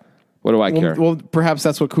 what do I care? Well, perhaps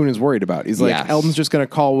that's what Kuhn is worried about. He's like, Elton's just going to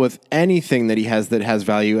call with anything that he has that has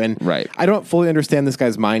value. And I don't fully understand this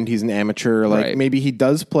guy's mind. He's an amateur. Like maybe he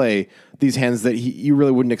does play these hands that you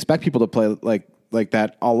really wouldn't expect people to play like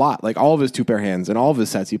that a lot. Like all of his two pair hands and all of his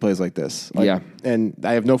sets he plays like this. And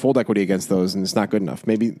I have no fold equity against those and it's not good enough.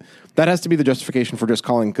 Maybe that has to be the justification for just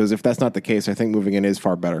calling because if that's not the case, I think moving in is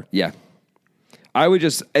far better. Yeah.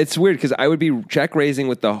 It's weird because I would be check raising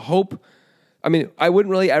with the hope. I mean, I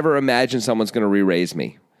wouldn't really ever imagine someone's going to re-raise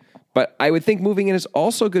me. But I would think moving in is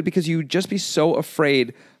also good because you would just be so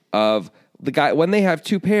afraid of the guy. When they have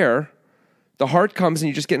two pair, the heart comes and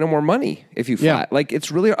you just get no more money if you flat. Yeah. Like,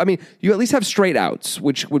 it's really, I mean, you at least have straight outs,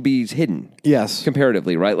 which would be hidden. Yes.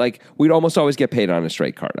 Comparatively, right? Like, we'd almost always get paid on a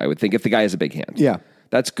straight card, I would think, if the guy has a big hand. Yeah.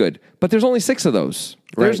 That's good. But there's only 6 of those.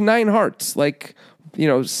 There's 9 hearts. Like,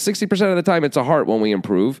 60% of the time it's a heart when we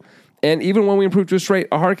improve. And even when we improve to a straight,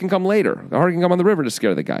 a heart can come later. A heart can come on the river to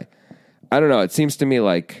scare the guy. I don't know. It seems to me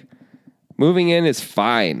like moving in is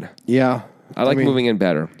fine. Yeah. I like moving in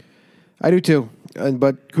better. I do too.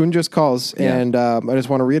 But Kuhn just calls, and I just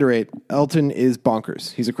want to reiterate, Elton is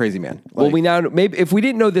bonkers. He's a crazy man. Well, we now, maybe if we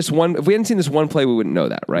didn't know this one, if we hadn't seen this one play, we wouldn't know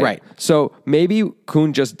that, right? Right. So maybe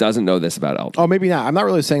Kuhn just doesn't know this about Elton. Oh, maybe not. I'm not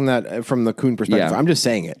really saying that from the Kuhn perspective. Yeah. I'm just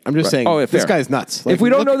saying it. I'm just saying this guy's nuts. Like, if we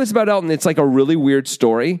don't know this about Elton, it's like a really weird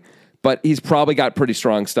story, but he's probably got pretty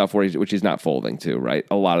strong stuff which he's not folding to, right?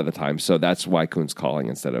 A lot of the time. So that's why Kuhn's calling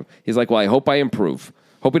instead of, he's like, well, I hope I improve.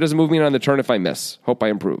 Hope he doesn't move me in on the turn if I miss. Hope I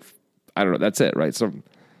improve. I don't know. That's it, right? So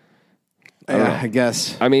I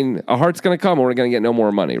guess. I mean, a heart's going to come and we're going to get no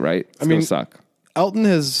more money, right? It's going to suck. Elton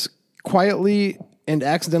has quietly and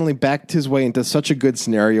accidentally backed his way into such a good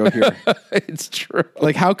scenario here. It's true.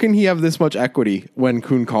 Like, how can he have this much equity when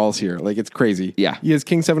Kuhn calls here? Like, it's crazy. Yeah. He has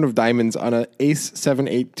King 7 of diamonds on an Ace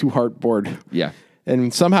 7-8 2-heart board. Yeah.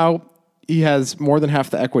 And somehow he has more than half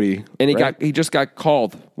the equity. And he just got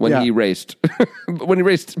called when he raced. When he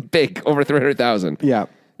raced big, over 300,000. Yeah.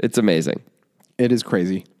 It's amazing. It is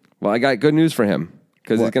crazy. Well, I got good news for him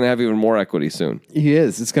because he's going to have even more equity soon. He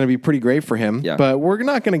is. It's going to be pretty great for him. Yeah. But we're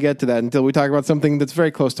not going to get to that until we talk about something that's very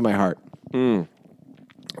close to my heart.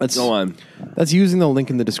 Go on. That's using the link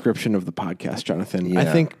in the description of the podcast, Jonathan. Yeah. I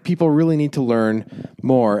think people really need to learn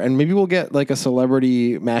more. And maybe we'll get like a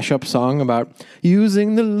celebrity mashup song about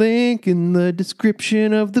using the link in the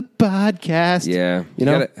description of the podcast. Yeah. You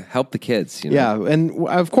know? Gotta help the kids. You know? Yeah. And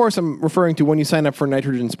of course, I'm referring to when you sign up for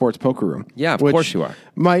Nitrogen Sports Poker Room. Yeah, of which course you are.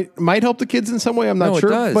 Might help the kids in some way. I'm not No, it sure.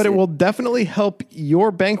 does. But it will definitely help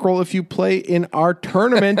your bankroll if you play in our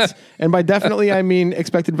tournament. And by definitely, I mean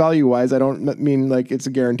expected value wise. I don't mean like it's a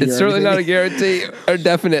guarantee. It's or certainly anything. not a guarantee or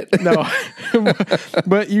definite. No,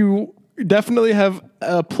 but you definitely have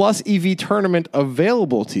a plus EV tournament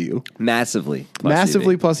available to you. Massively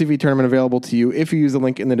Plus EV tournament available to you if you use the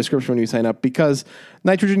link in the description when you sign up, because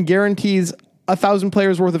Nitrogen guarantees 1,000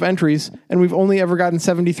 players worth of entries, and we've only ever gotten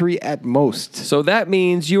 73 at most. So that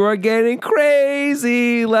means you are getting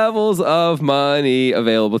crazy levels of money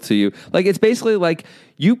available to you. Like, it's basically like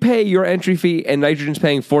you pay your entry fee, and Nitrogen's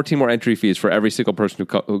paying 14 more entry fees for every single person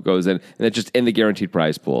who goes in, and it's just in the guaranteed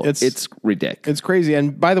prize pool. It's ridiculous. It's crazy.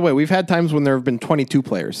 And by the way, we've had times when there have been 22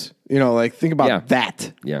 players. You know, like think about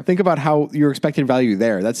that. Yeah. Think about how your expected value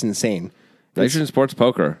there. That's insane. Nitrogen Sports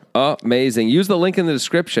Poker. Amazing. Use the link in the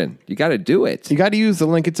description. You got to do it. You got to use the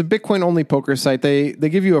link. It's a Bitcoin-only poker site. They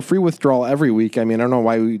give you a free withdrawal every week. I mean, I don't know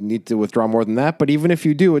why we need to withdraw more than that, but even if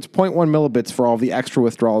you do, it's 0.1 millibits for all the extra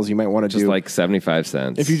withdrawals you might want to do. Just like 75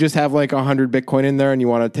 cents. If you just have like 100 Bitcoin in there and you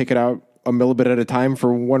want to take it out a millibit at a time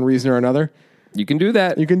for one reason or another, you can do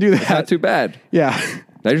that. you can do that. It's not too bad. Yeah.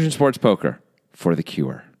 Nitrogen Sports Poker for the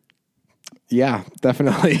cure. Yeah,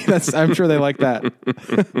 definitely. I'm sure they like that.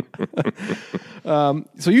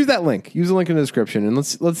 So use that link. Use the link in the description, and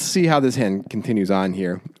let's see how this hand continues on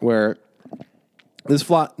here. Where this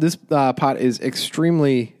pot is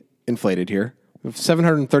extremely inflated here. We have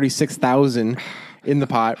 736,000 in the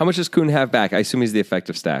pot. How much does Kuhn have back? I assume he's the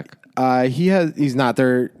effective stack. He's not.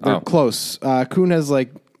 They're close. Kuhn has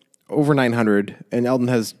like over 900, and Eldon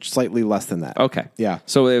has slightly less than that. Okay. Yeah.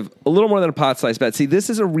 So we have a little more than a pot size bet. See, this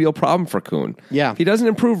is a real problem for Kuhn. Yeah. If he doesn't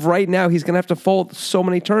improve right now, he's going to have to fold so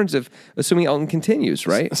many turns assuming Eldon continues,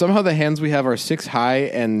 right? Somehow the hands we have are 6 high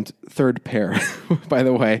and third pair, by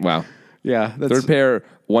the way. Wow. Yeah. Third pair,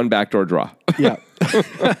 one backdoor draw. Yeah.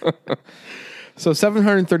 So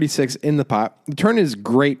 736 in the pot. The turn is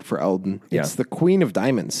great for Eldon. It's the queen of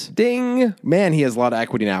diamonds. Ding. Man, he has a lot of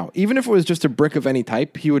equity now. Even if it was just a brick of any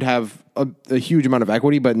type, he would have a huge amount of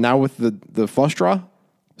equity. But now with the flush draw,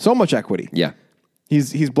 so much equity. Yeah.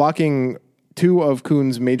 He's blocking 2 of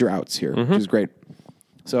Kuhn's major outs here, which is great.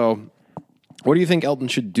 So what do you think Eldon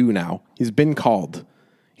should do now? He's been called.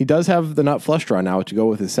 He does have the nut flush draw now to go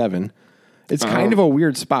with his 7. It's kind of a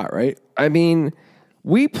weird spot, right? I mean,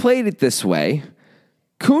 we played it this way.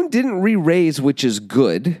 Kuhn didn't re-raise, which is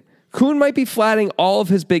good. Kuhn might be flatting all of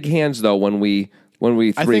his big hands, though, when we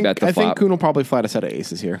 3-bet the flop. I think Kuhn will probably flat a set of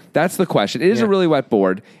aces here. That's the question. It is a really wet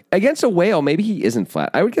board. Against a whale, maybe he isn't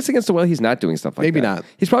flat. I would guess against a whale, he's not doing stuff like maybe that. Maybe not.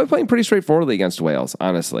 He's probably playing pretty straightforwardly against whales,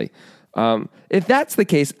 honestly. If that's the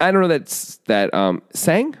case, I don't know that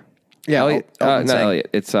Sang? Yeah, Elliot. Elton Not Sang. Elliot.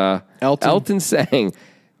 It's Elton. Elton Sang.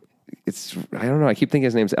 I don't know. I keep thinking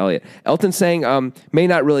his name's Elliot. Elton Sang may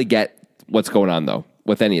not really get what's going on, though,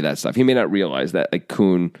 with any of that stuff. He may not realize that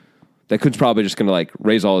Kuhn's probably just going to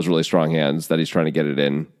raise all his really strong hands that he's trying to get it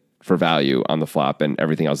in for value on the flop, and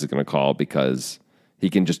everything else is going to call because he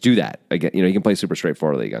can just do that. Again, he can play super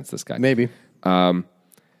straightforwardly against this guy. Maybe.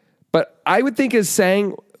 But I would think as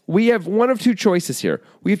saying we have one of 2 choices here.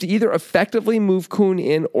 We have to either effectively move Kuhn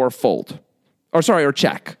in or fold. Or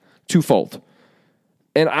check to fold.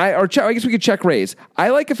 And I guess we could check raise. I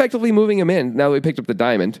like effectively moving him in now that we picked up the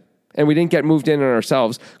diamond. And we didn't get moved in on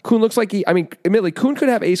ourselves. Kuhn looks like admittedly, Kuhn could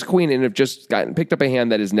have ace queen and have just picked up a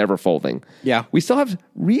hand that is never folding. Yeah. We still have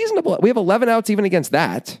we have 11 outs even against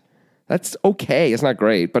that. That's okay. It's not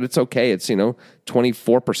great, but it's okay. It's,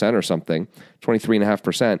 24% or something,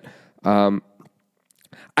 23.5%.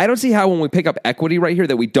 I don't see how when we pick up equity right here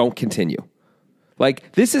that we don't continue.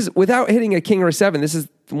 This is, without hitting a king or a 7, this is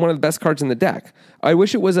one of the best cards in the deck. I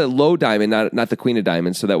wish it was a low diamond, not the queen of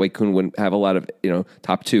diamonds, so that way Kuhn wouldn't have a lot of,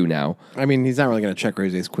 top 2 now. I mean, he's not really going to check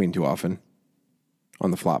raise ace queen too often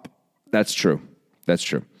on the flop. That's true.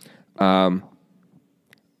 I don't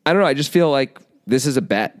know. I just feel like this is a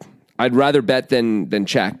bet. I'd rather bet than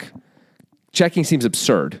check. Checking seems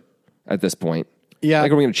absurd at this point. Yeah. Are we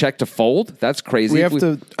going to check to fold? That's crazy. I think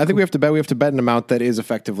we have to bet. We have to bet an amount that is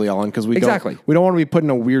effectively all in because we don't want to be put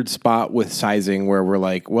in a weird spot with sizing where we're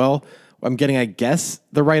like, well, I'm getting, I guess,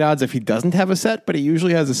 the right odds if he doesn't have a set, but he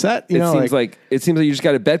usually has a set. It seems like you just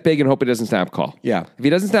got to bet big and hope it doesn't snap call. Yeah. If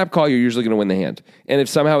he doesn't snap call, you're usually going to win the hand. And if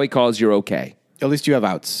somehow he calls, you're okay. At least you have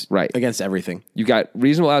outs Right. against everything. You've got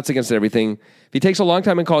reasonable outs against everything. If he takes a long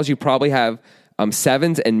time and calls, you probably have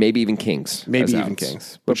sevens and maybe even kings. Maybe as even outs,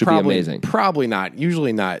 kings. which would probably, be amazing. Probably not.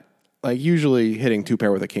 Usually not. Like, usually hitting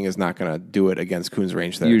 2-pair with a king is not going to do it against Kuhn's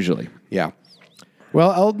range there. Usually. Yeah.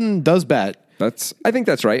 Well, Eldon does bet. I think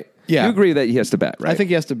that's right. Yeah. You agree that he has to bet, right? I think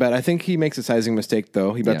he has to bet. I think he makes a sizing mistake,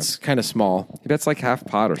 though. He bets kind of small. he bets like half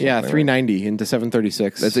pot or something. Yeah, right? 390 into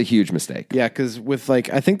 736. That's a huge mistake. Yeah, because with I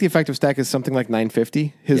think the effective stack is something like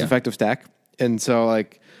 950, his Yeah. effective stack. And so, I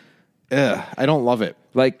don't love it.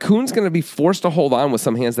 Like, Kuhn's going to be forced to hold on with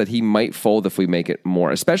some hands that he might fold if we make it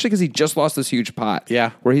more, especially because he just lost this huge pot.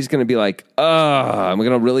 Yeah. Where he's going to be like, I'm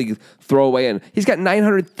going to really throw away. And he's got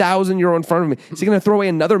 900,000 euro in front of him. Is he going to throw away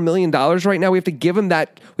another $1 million right now? We have to give him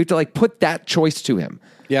that. We have to put that choice to him.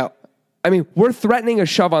 Yeah. I mean, we're threatening a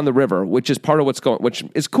shove on the river, which is part of what's going, which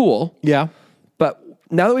is cool. Yeah. But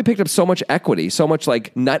now that we picked up so much equity, so much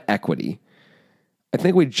nut equity, I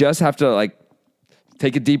think we just have to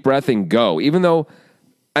take a deep breath and go. Even though,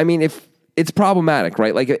 I mean, if it's problematic,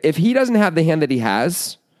 right? Like, if he doesn't have the hand that he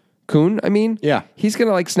has, Kuhn, Yeah. he's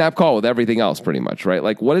going to snap call with everything else pretty much, right?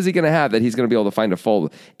 Like, what is he going to have that he's going to be able to find a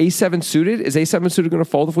fold? A7 suited? Is A7 suited going to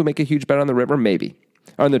fold if we make a huge bet on the river? Maybe.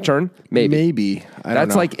 Or on the turn? Maybe. Maybe. I don't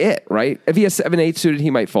That's know. it, right? If he has 7-8 suited, he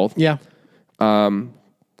might fold. Yeah.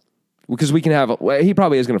 Because we can have, he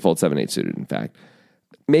probably is going to fold 7-8 suited, in fact.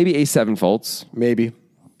 Maybe A7 folds. Maybe.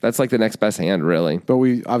 That's the next best hand, really. But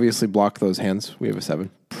we obviously block those hands. We have a 7.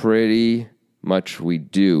 Pretty much we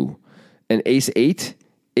do. And Ace-8?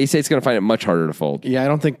 Ace-8's going to find it much harder to fold. Yeah, I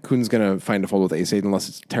don't think Kuhn's going to find a fold with ace-8 unless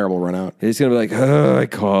it's a terrible run out. He's going to be like, I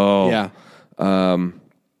call. Yeah.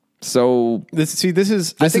 So This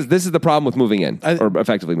is the problem with moving in, or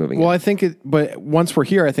effectively moving in. well, I think but once we're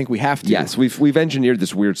here, I think we have to. Yes, we've engineered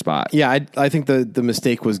this weird spot. Yeah, I think the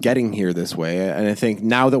mistake was getting here this way, and I think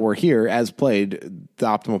now that we're here, as played, the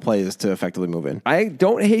optimal play is to effectively move in. I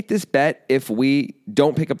don't hate this bet if we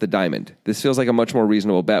don't pick up the diamond. This feels like a much more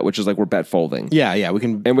reasonable bet, which is we're bet folding. Yeah, we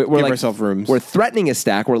can And we're give ourselves rooms. We're threatening a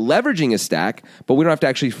stack. We're leveraging a stack, but we don't have to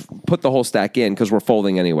actually put the whole stack in because we're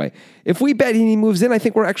folding anyway. If we bet and he moves in, I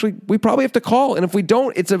think we probably have to call. And if we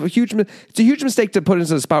don't, it's a huge mistake to put us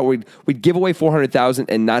in a spot where we'd give away 400,000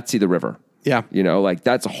 and not see the river. Yeah,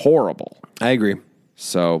 that's horrible. I agree.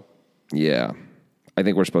 So yeah, I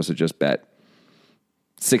think we're supposed to just bet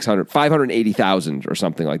 580,000 or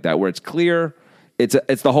something like that, where it's clear.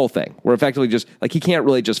 It's the whole thing. We're effectively just he can't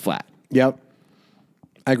really just flat. Yep,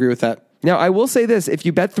 I agree with that. Now, I will say this. If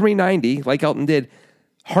you bet 390, like Elton did,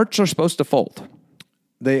 hearts are supposed to fold.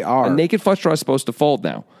 They are. A naked flush draw is supposed to fold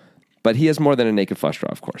now. But he has more than a naked flush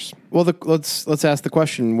draw, of course. Well, let's ask the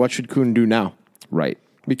question, what should Kuhn do now? Right.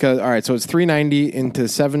 Because, all right, so it's 390 into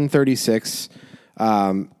 736.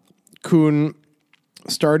 Kuhn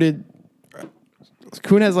has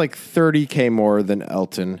 30K more than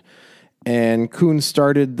Elton. And Kuhn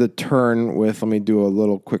started the turn with, let me do a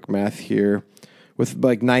little quick math here, with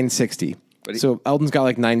 960. So Elton's got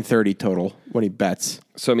 930 total when he bets.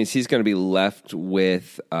 So it means he's going to be left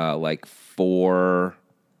with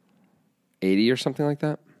 480 or something like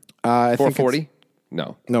that? I think 440?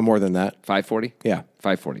 No. No, more than that. 540? Yeah.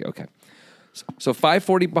 540, okay. So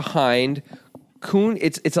 540 behind. Kuhn,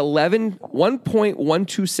 it's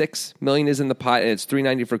 1.126 million is in the pot, and it's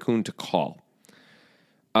 390 for Kuhn to call.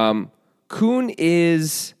 Kuhn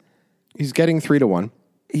is... He's getting 3-1.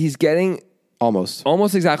 He's getting...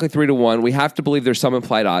 Almost exactly 3-1. We have to believe there's some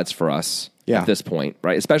implied odds for us at this point,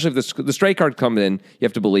 right? Especially if the straight card comes in, you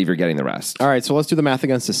have to believe you're getting the rest. All right, so let's do the math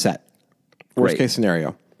against a set. Worst Great. case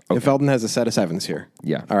scenario. If Elton has a set of sevens here.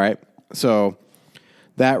 Yeah. All right, so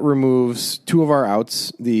that removes two of our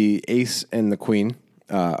outs, the ace and the queen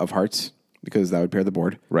of hearts, because that would pair the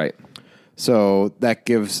board. Right. So that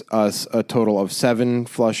gives us a total of 7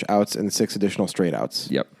 flush outs and 6 additional straight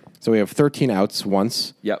outs. Yep. So we have 13 outs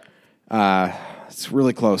once. Yep. It's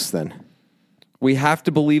really close then. We have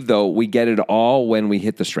to believe, though, we get it all when we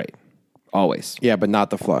hit the straight. Always. Yeah, but not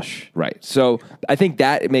the flush. Right. So I think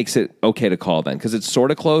that makes it okay to call then, because it's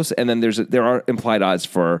sort of close, and then there are implied odds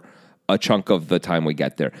for a chunk of the time we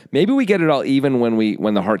get there. Maybe we get it all even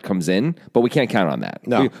when the heart comes in, but we can't count on that.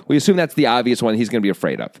 No. We assume that's the obvious one he's going to be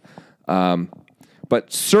afraid of.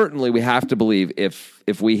 But certainly we have to believe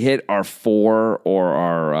if we hit our 4 or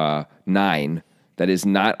our 9, that is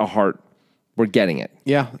not a heart, we're getting it.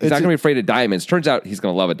 Yeah. He's not going to be afraid of diamonds. Turns out he's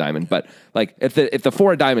going to love a diamond, but if the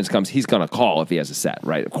 4 of diamonds comes, he's going to call if he has a set,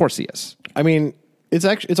 right? Of course he is. I mean,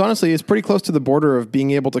 it's honestly pretty close to the border of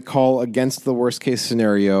being able to call against the worst case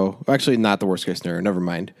scenario. Actually, not the worst case scenario. Never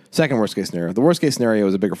mind. Second worst case scenario. The worst case scenario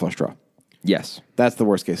is a bigger flush draw. Yes. That's the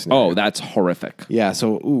worst case scenario. Oh, that's horrific. Yeah.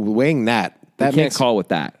 So weighing that That can't call with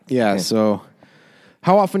that. Yeah, so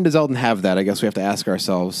how often does Eldon have that? I guess we have to ask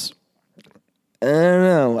ourselves. I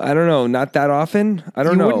don't know. Not that often. I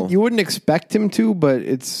don't know. You wouldn't expect him to, but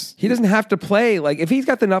he doesn't have to play. Like, if he's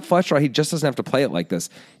got the nut flush draw, he just doesn't have to play it like this.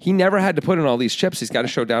 He never had to put in all these chips. He's got a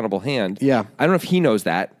showdownable hand. Yeah. I don't know if he knows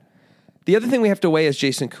that. The other thing we have to weigh as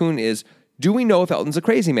Jason Koon is, do we know if Eldon's a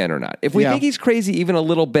crazy man or not? If we think he's crazy even a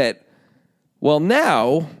little bit, well,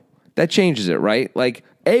 now that changes it, right? Like,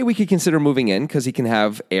 A, we could consider moving in because he can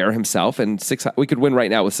have air himself, and we could win right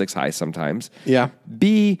now with 6 high sometimes. Yeah.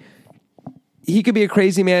 B, he could be a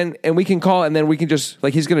crazy man, and we can call, and then we can just,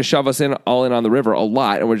 like, he's going to shove us all in on the river a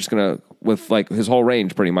lot, and we're just going to, with, like, his whole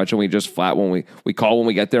range pretty much, and we just flat when we call when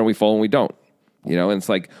we get there, and we fold when we don't. You know, and it's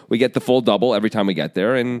like we get the full double every time we get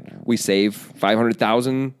there, and we save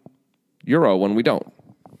 500,000 euro when we don't.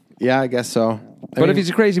 Yeah, I guess so. But if he's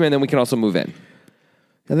a crazy man, then we can also move in.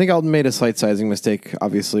 I think Eldon made a slight sizing mistake,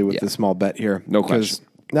 obviously, with the small bet here. No question.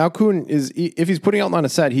 Now Koon if he's putting Eldon on a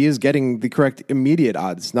set, he is getting the correct immediate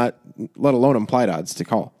odds, not let alone implied odds to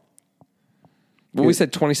call. Well, we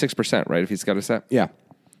said 26%, right? If he's got a set. Yeah,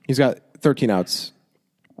 he's got 13 outs.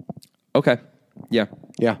 Okay. Yeah.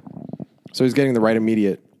 Yeah. So he's getting the right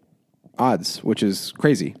immediate odds, which is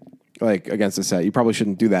crazy. Like, against the set, you probably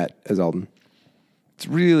shouldn't do that as Eldon. It's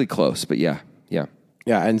really close, but yeah.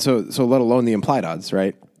 Yeah, and so let alone the implied odds,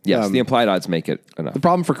 right? Yes, the implied odds make it enough. The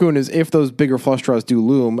problem for Koon is if those bigger flush draws do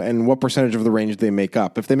loom, and what percentage of the range they make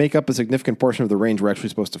up. If they make up a significant portion of the range, we're actually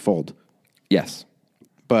supposed to fold. Yes.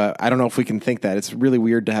 But I don't know if we can think that. It's really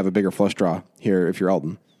weird to have a bigger flush draw here if you're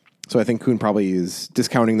Eldon. So I think Koon probably is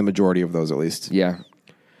discounting the majority of those at least. Yeah.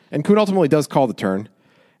 And Koon ultimately does call the turn.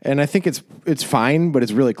 And I think it's fine, but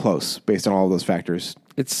it's really close based on all of those factors.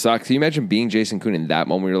 It sucks. Can you imagine being Jason Koon in that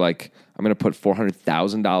moment where you're like, I'm going to put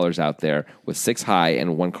 $400,000 out there with 6 high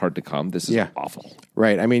and 1 card to come? This is awful.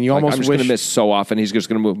 Right. I mean, you almost I'm just going to miss so often. He's just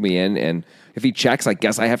going to move me in. And if he checks, I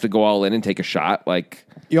guess I have to go all in and take a shot. Like,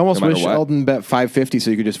 you almost wish Eldon bet 550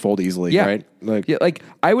 so you could just fold easily, right? Like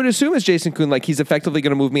I would assume as Jason Koon, like he's effectively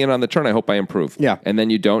going to move me in on the turn. I hope I improve. Yeah. And then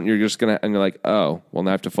you don't. You're just going to, and you're like, oh, well,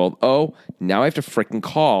 now I have to fold. Oh, now I have to freaking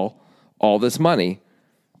call all this money.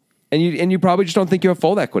 And you probably just don't think you have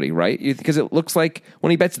fold equity, right? Because it looks like when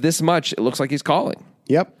he bets this much, it looks like he's calling.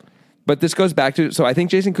 Yep. But this goes back to, so I think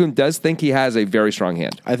Jason Koon does think he has a very strong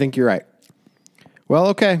hand. I think you're right. Well,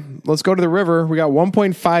 okay. Let's go to the river. We got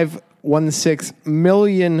 1.516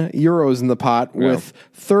 million euros in the pot with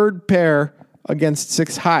third pair against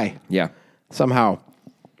 6 high. Yeah. Somehow.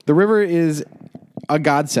 The river is a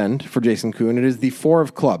godsend for Jason Koon. It is the 4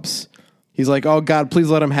 of clubs. He's like, oh, God, please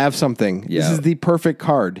let him have something. Yeah. This is the perfect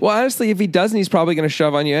card. Well, honestly, if he doesn't, he's probably going to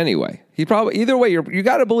shove on you anyway. Either way, you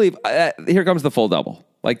got to believe, here comes the full double.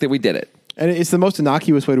 Like that we did it. And it's the most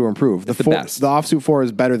innocuous way to improve. The best. The offsuit 4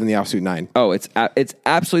 is better than the offsuit 9. Oh, it's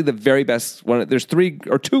absolutely the very best one. There's 3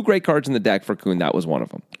 or 2 great cards in the deck for Koon. That was one of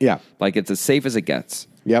them. Yeah. Like it's as safe as it gets.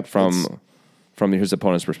 Yep. From his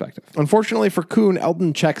opponent's perspective. Unfortunately for Koon,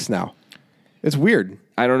 Eldon checks now. It's weird.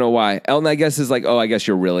 I don't know why. Eldon, I guess, is like, oh, I guess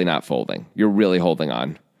you're really not folding. You're really holding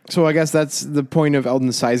on. So I guess that's the point of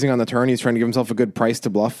Eldon sizing on the turn. He's trying to give himself a good price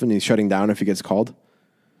to bluff, and he's shutting down if he gets called.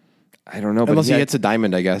 I don't know. Unless he hits a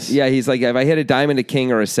diamond, I guess. Yeah, he's like, if I hit a diamond, a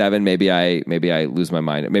king, or a 7, maybe I lose my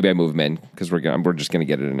mind. Maybe I move him in because we're just going to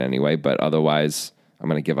get it in anyway. But otherwise, I'm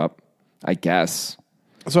going to give up, I guess.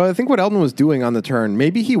 So I think what Eldon was doing on the turn,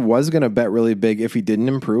 maybe he was going to bet really big if he didn't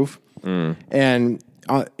improve. And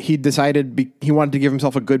he decided he wanted to give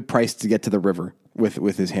himself a good price to get to the river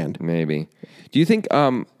with his hand. Maybe. Do you think,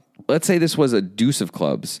 let's say this was a deuce of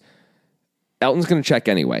clubs. Elton's going to check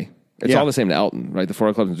anyway. It's all the same to Elton, right? The 4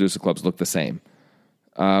 of clubs and deuce of clubs look the same.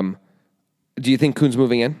 Do you think Koon's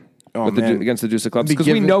moving in against the deuce of clubs? Because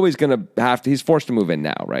we know he's going to he's forced to move in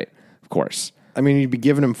now, right? Of course. I mean, you'd be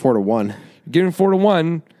giving him 4-1. Giving him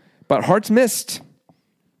 4-1, but hearts missed.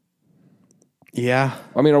 Yeah.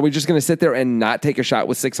 I mean, are we just going to sit there and not take a shot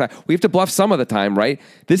with 6 high? We have to bluff some of the time, right?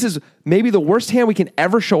 This is maybe the worst hand we can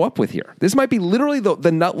ever show up with here. This might be literally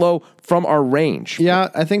the nut low from our range. Yeah,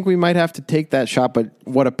 I think we might have to take that shot, but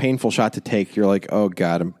what a painful shot to take. You're like, oh,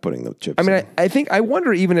 God, I'm putting the chips in. I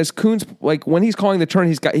wonder even as Koon's, like when he's calling the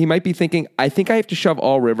turn, he might be thinking, I think I have to shove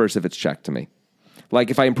all rivers if it's checked to me. Like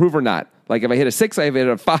if I improve or not. Like if I hit a 6, I hit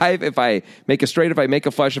a 5. If I make a straight, if I make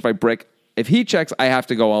a flush, if I brick. If he checks, I have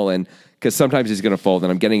to go all in because sometimes he's going to fold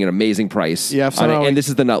and I'm getting an amazing price. Yeah, and this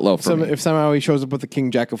is the nut low for me. If somehow he shows up with the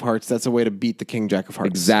king jack of hearts, that's a way to beat the king jack of hearts.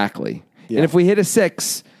 Exactly. Yeah. And if we hit a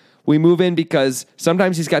 6, we move in because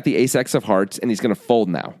sometimes he's got the ace X of hearts and he's going to fold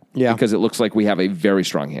now. Yeah. Because it looks like we have a very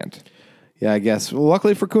strong hand. Yeah, I guess. Well,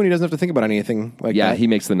 luckily for Koon, he doesn't have to think about anything like that. Yeah, he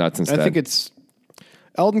makes the nuts instead. I think it's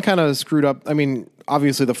Eldon kind of screwed up. I mean,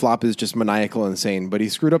 obviously the flop is just maniacal insane, but he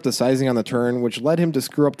screwed up the sizing on the turn, which led him to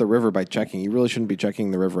screw up the river by checking. He really shouldn't be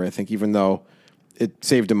checking the river, I think, even though it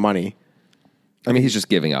saved him money. I mean, he's just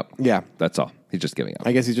giving up. Yeah. That's all. He's just giving up.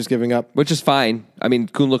 I guess he's just giving up. Which is fine. I mean,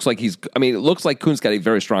 Kuhn looks like it looks like Kuhn's got a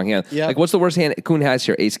very strong hand. Yeah. Like, what's the worst hand Kuhn has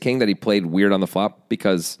here? Ace King that he played weird on the flop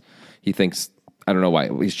because he thinks, I don't know why,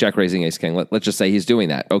 he's check raising Ace King. Let's just say he's doing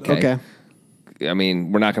that. Okay. I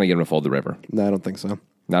mean, we're not going to get him to fold the river. No, I don't think so.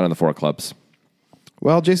 Not on the 4 of clubs.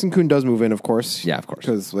 Well, Jason Kuhn does move in, of course. Yeah, of course.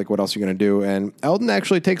 Because, like, what else are you going to do? And Eldon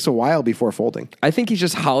actually takes a while before folding. I think he's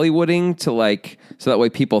just Hollywooding to, like, so that way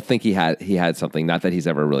people think he had something, not that he's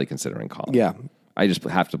ever really considering calling. Yeah. I just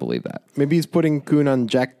have to believe that. Maybe he's putting Kuhn on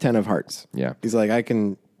Jack 10 of hearts. Yeah. He's like, I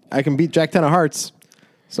can beat Jack 10 of hearts,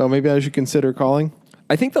 so maybe I should consider calling.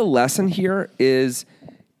 I think the lesson here is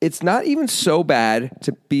it's not even so bad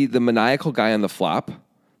to be the maniacal guy on the flop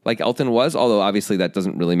like Elton was, although obviously that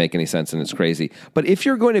doesn't really make any sense and it's crazy. But if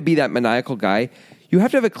you're going to be that maniacal guy, you have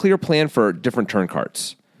to have a clear plan for different turn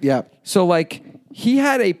cards. Yeah. So, like, he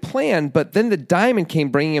had a plan, but then the diamond came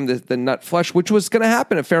bringing him the nut flush, which was going to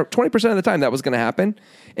happen 20% of the time. That was going to happen.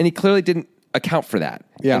 And he clearly didn't account for that.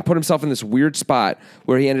 Yeah. And put himself in this weird spot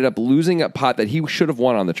where he ended up losing a pot that he should have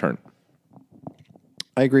won on the turn.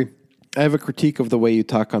 I agree. I have a critique of the way you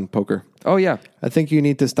talk on poker. Oh, yeah. I think you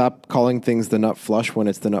need to stop calling things the nut flush when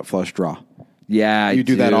it's the nut flush draw. Yeah, You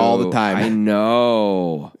do that all the time. I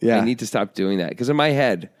know. Yeah. I need to stop doing that because in my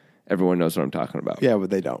head, everyone knows what I'm talking about. Yeah, but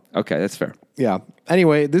they don't. Okay, that's fair. Yeah.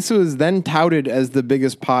 Anyway, this was then touted as the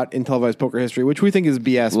biggest pot in televised poker history, which we think is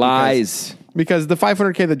BS. Lies. Because the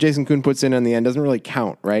 $500K that Jason Kuhn puts in the end doesn't really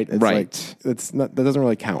count, right? It's Right. Like, that doesn't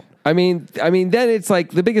really count. I mean, then it's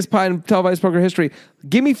like the biggest pot in televised poker history.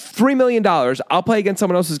 Give me $3 million. I'll play against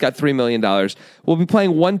someone else who's got $3 million. We'll be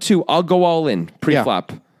playing 1-2. I'll go all in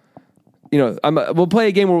pre-flop. You know, we'll play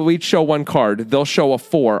a game where we each show one card. They'll show a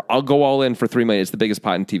 4. I'll go all in for $3 million. It's the biggest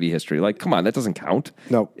pot in TV history. Like, come on, that doesn't count.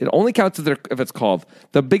 No. It only counts if it's called.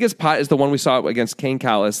 The biggest pot is the one we saw against Kane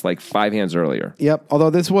Callis like 5 hands earlier. Yep.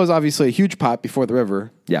 Although this was obviously a huge pot before the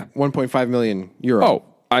river. Yeah. 1.5 million euro. Oh,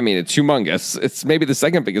 I mean, it's humongous. It's maybe the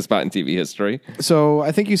second biggest pot in TV history. So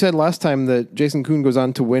I think you said last time that Jason Kuhn goes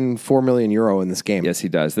on to win 4 million euro in this game. Yes, he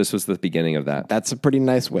does. This was the beginning of that. That's a pretty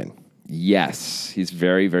nice win. Yes, he's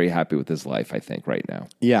very, very happy with his life, I think, right now.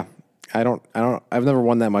 Yeah. I've never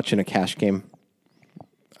won that much in a cash game.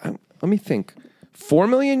 Let me think. 4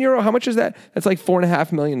 million euro? How much is that? That's like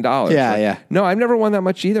 $4.5 million. Yeah, yeah. No, I've never won that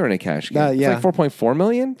much either in a cash game. Yeah. It's like 4.4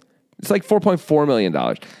 million? It's like $4.4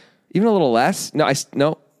 million. Even a little less? No,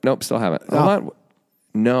 nope, still haven't. Hold on.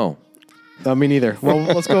 No. No, me neither. Well,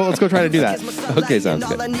 let's go try to do that. Okay, sounds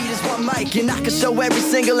good. All I need is one mic, and I can show every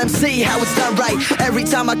single MC how it's done right. Every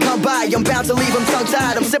time I come by, I'm bound to leave them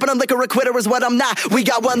tongue-tied. I'm sipping on liquor, a quitter is what I'm not. We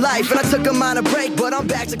got one life, and I took a minor break, but I'm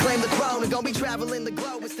back to claim the throne. And gonna be traveling the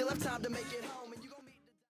globe, and still have time to make